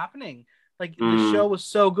 "What is happening? Like the show was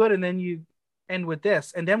so good, and then you end with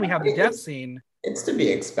this, and then we have the death scene." It's to be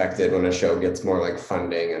expected when a show gets more like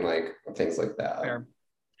funding and like things like that. Fair.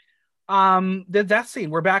 The death scene.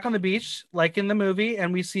 We're back on the beach, like in the movie,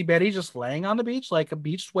 and we see Betty just laying on the beach like a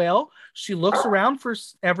beached whale. She looks around for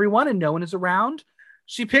everyone, and no one is around.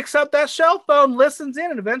 She picks up that cell phone, listens in,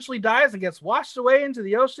 and eventually dies and gets washed away into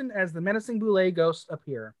the ocean as the menacing Boulay ghosts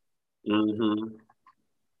appear. Mm-hmm.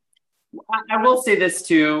 I will say this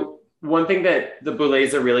too. One thing that the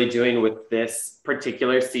Boulets are really doing with this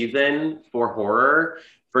particular season for horror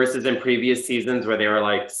versus in previous seasons where they were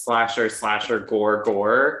like slasher,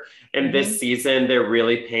 gore. And this season, they're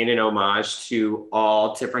really paying an homage to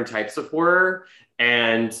all different types of horror.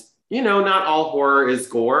 And, you know, not all horror is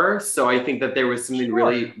gore. So I think that there was something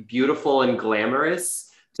really beautiful and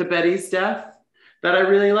glamorous to Betty's death that I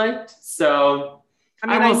really liked. So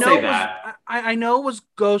I know it was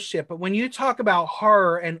ghost ship, but when you talk about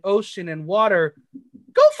horror and ocean and water,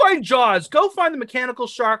 go find Jaws. Go find the mechanical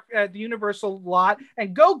shark at the Universal lot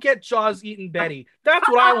and go get Jaws eating Betty. That's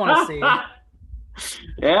what I want to see.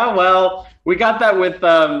 Yeah, well, we got that with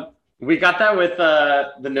the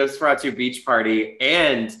Nosferatu beach party,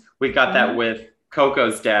 and we got that with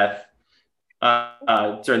Coco's death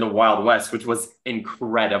during the Wild West, which was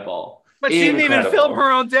incredible. But she didn't even film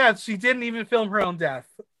her own death. She didn't even film her own death.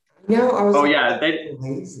 No, I was. Oh yeah,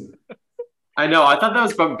 I know. I thought that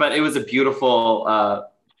was fun, but it was a beautiful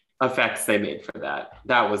effects they made for that.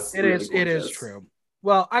 That was. It is true.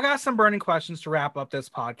 Well, I got some burning questions to wrap up this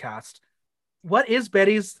podcast. What is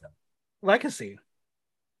Betty's legacy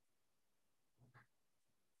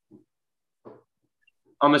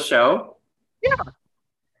on the show? Yeah.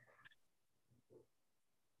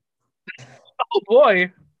 Oh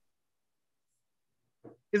boy.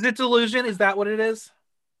 Is it delusion? Is that what it is?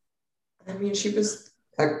 I mean, she was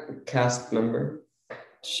a cast member.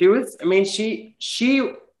 She was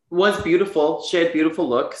beautiful. She had beautiful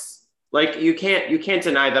looks. Like you can't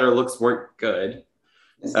deny that her looks weren't good.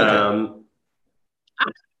 No,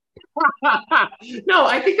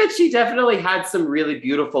 I think that she definitely had some really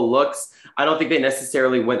beautiful looks. I don't think they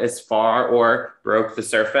necessarily went as far or broke the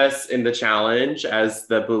surface in the challenge as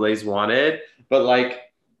the Boulets wanted, but like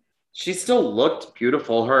she still looked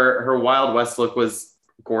beautiful. Her Wild West look was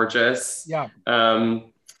gorgeous. Yeah.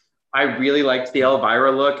 I really liked the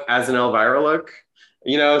Elvira look as an Elvira look,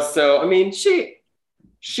 you know, so I mean she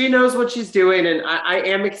knows what she's doing, and I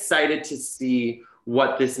am excited to see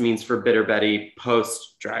what this means for Bitter Betty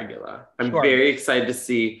post Dragula. I'm very excited to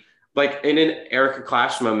see, like in an Erica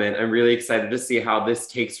Clash moment, I'm really excited to see how this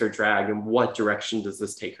takes her drag and what direction does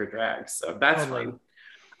this take her drag. So that's fun.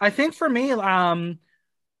 I think for me,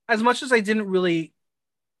 as much as I didn't really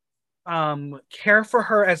care for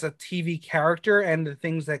her as a TV character and the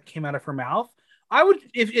things that came out of her mouth, I would,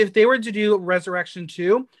 if they were to do Resurrection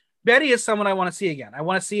 2, Betty is someone I want to see again. I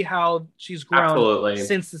want to see how she's grown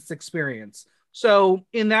since this experience. So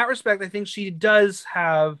in that respect, I think she does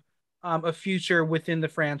have a future within the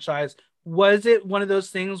franchise. Was it one of those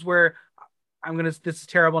things where this is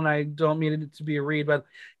terrible and I don't mean it to be a read, but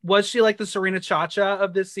was she like the Serena Chacha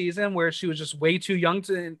of this season where she was just way too young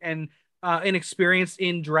to and inexperienced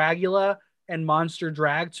in Dragula and monster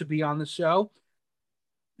drag to be on the show?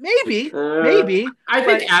 Maybe. I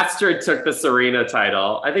think Astrid took the Serena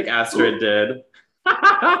title. I think Astrid did.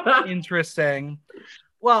 Interesting.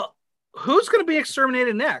 Well, who's going to be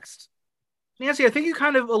exterminated next? Nancy, I think you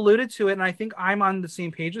kind of alluded to it, and I think I'm on the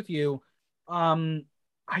same page with you. I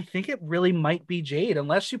think it really might be Jade,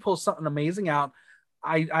 unless she pulls something amazing out.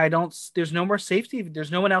 I don't. There's no more safety.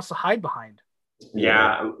 There's no one else to hide behind.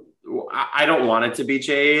 Yeah, I don't want it to be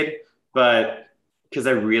Jade, but because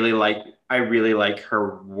I really like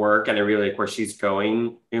her work, and I really like where she's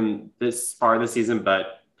going in this part of the season.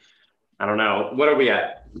 But I don't know. What are we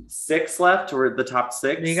at? 6 left, or the top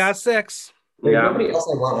 6? You got 6. Yeah. Nobody else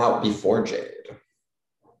I want out before Jade.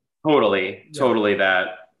 Totally that.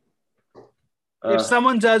 If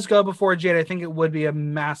someone does go before Jade, I think it would be a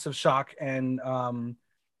massive shock. And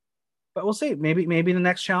but we'll see. Maybe the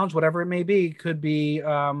next challenge, whatever it may be, could be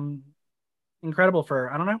incredible for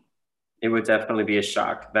her. I don't know. It would definitely be a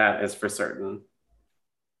shock. That is for certain.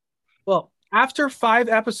 Well, after 5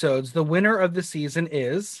 episodes, the winner of the season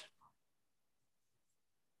is.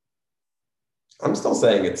 I'm still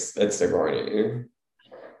saying it's Sigourney.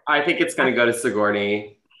 I think it's going to go to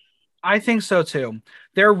Sigourney. I think so too.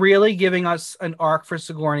 They're really giving us an arc for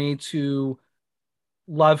Sigourney to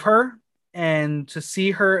love her and to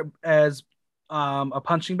see her as a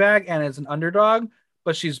punching bag and as an underdog,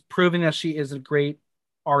 but she's proving that she is a great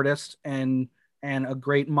artist and a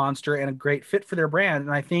great monster and a great fit for their brand.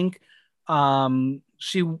 And I think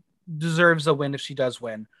she deserves a win if she does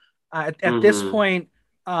win. At this point,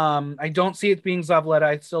 I don't see it being Zavaleta.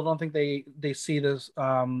 I still don't think they see this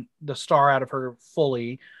the star out of her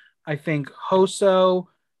fully. I think Hoso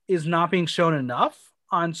is not being shown enough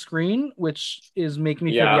on screen, which is making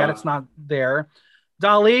me feel bad it's not there.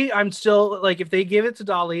 Dali, I'm still like, if they give it to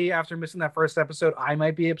Dali after missing that first episode, I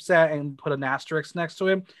might be upset and put an asterisk next to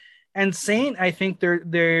him. And Saint, I think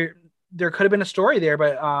there could have been a story there,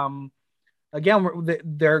 but again,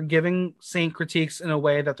 they're giving Saint critiques in a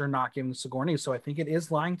way that they're not giving Sigourney. So I think it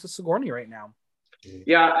is lying to Sigourney right now.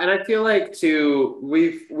 Yeah, and I feel like too,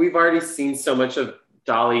 we've already seen so much of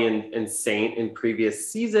Dali and Saint in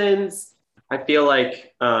previous seasons. I feel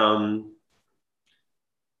like I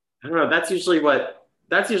don't know. That's usually what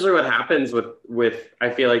happens with. I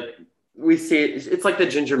feel like we see it. It's like the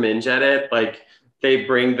Ginger Minge edit. Like they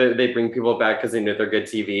bring people back because they know they're good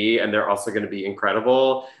TV and they're also going to be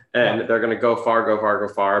incredible and they're going to go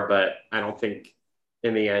far. But I don't think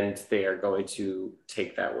in the end they are going to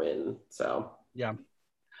take that win. So yeah.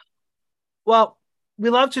 Well, we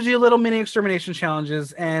love to do little mini extermination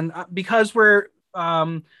challenges, and because we're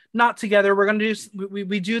not together, we're going to do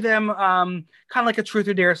we do them kind of like a truth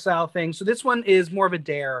or dare style thing. So this one is more of a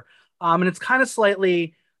dare, and it's kind of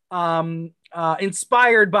slightly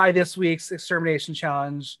inspired by this week's extermination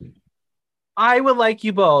challenge. I would like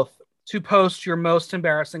you both to post your most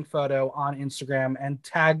embarrassing photo on Instagram and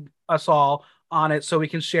tag us all on it so we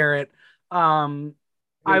can share it. I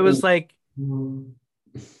was like,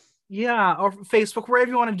 yeah, or Facebook, wherever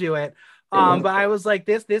you want to do it. But I was like,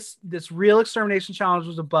 this real extermination challenge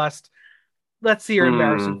was a bust. Let's see your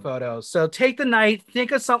embarrassing photos. So take the night,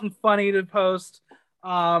 think of something funny to post,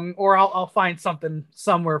 or I'll find something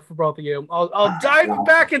somewhere for both of you. I'll dive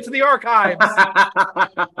back into the archives.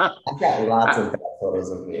 I've got lots of bad photos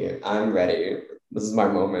of me. I'm ready. This is my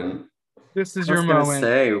moment. This is your moment.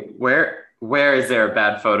 Say, where is there a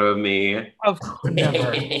bad photo of me? Of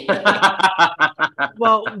never.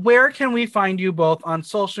 Well, where can we find you both on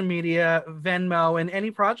social media, Venmo, and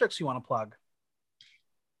any projects you want to plug?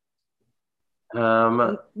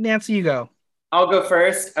 Nancy, you go. I'll go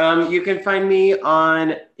first. You can find me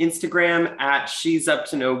on Instagram at She's Up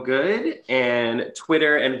to No Good and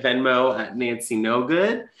Twitter and Venmo at Nancy No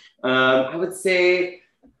Good. I would say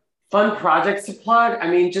fun projects to plug. I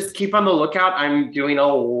mean, just keep on the lookout. I'm doing a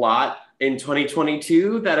lot in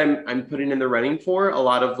 2022 that I'm putting in the running for, a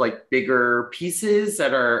lot of like bigger pieces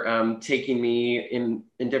that are taking me in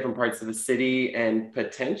different parts of the city and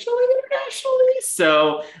potentially internationally.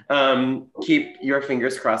 So keep your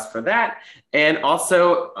fingers crossed for that. And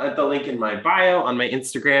also at the link in my bio on my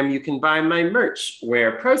Instagram, you can buy my merch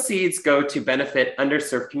where proceeds go to benefit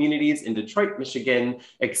underserved communities in Detroit, Michigan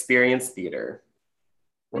Experience Theater.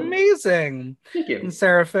 Amazing. Thank you. And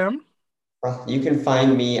Seraphim? You can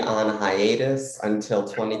find me on hiatus until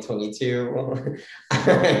 2022.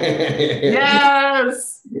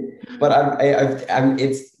 Yes. But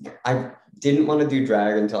I didn't want to do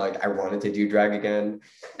drag until like I wanted to do drag again,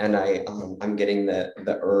 and I'm getting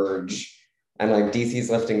the urge, and like DC's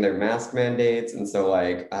lifting their mask mandates, and so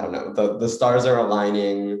like I don't know, the stars are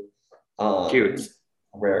aligning. Cute.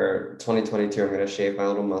 Where 2022 I'm gonna shave my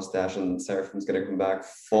little mustache and Seraphim's gonna come back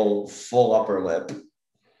full upper lip.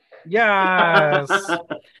 Yes.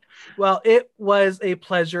 Well, it was a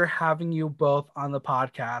pleasure having you both on the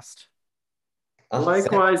podcast.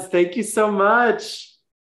 Likewise. Thank you so much.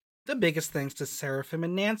 The biggest thanks to Seraphim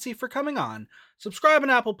and Nancy for coming on. Subscribe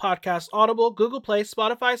on Apple Podcasts, Audible, Google Play,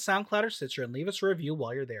 Spotify, SoundCloud, or Stitcher, and leave us a review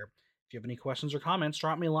while you're there. If you have any questions or comments,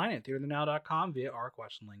 drop me a line at theaterthenow.com via our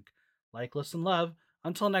question link. Like, listen, love.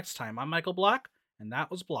 Until next time, I'm Michael Block, and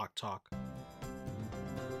that was Block Talk.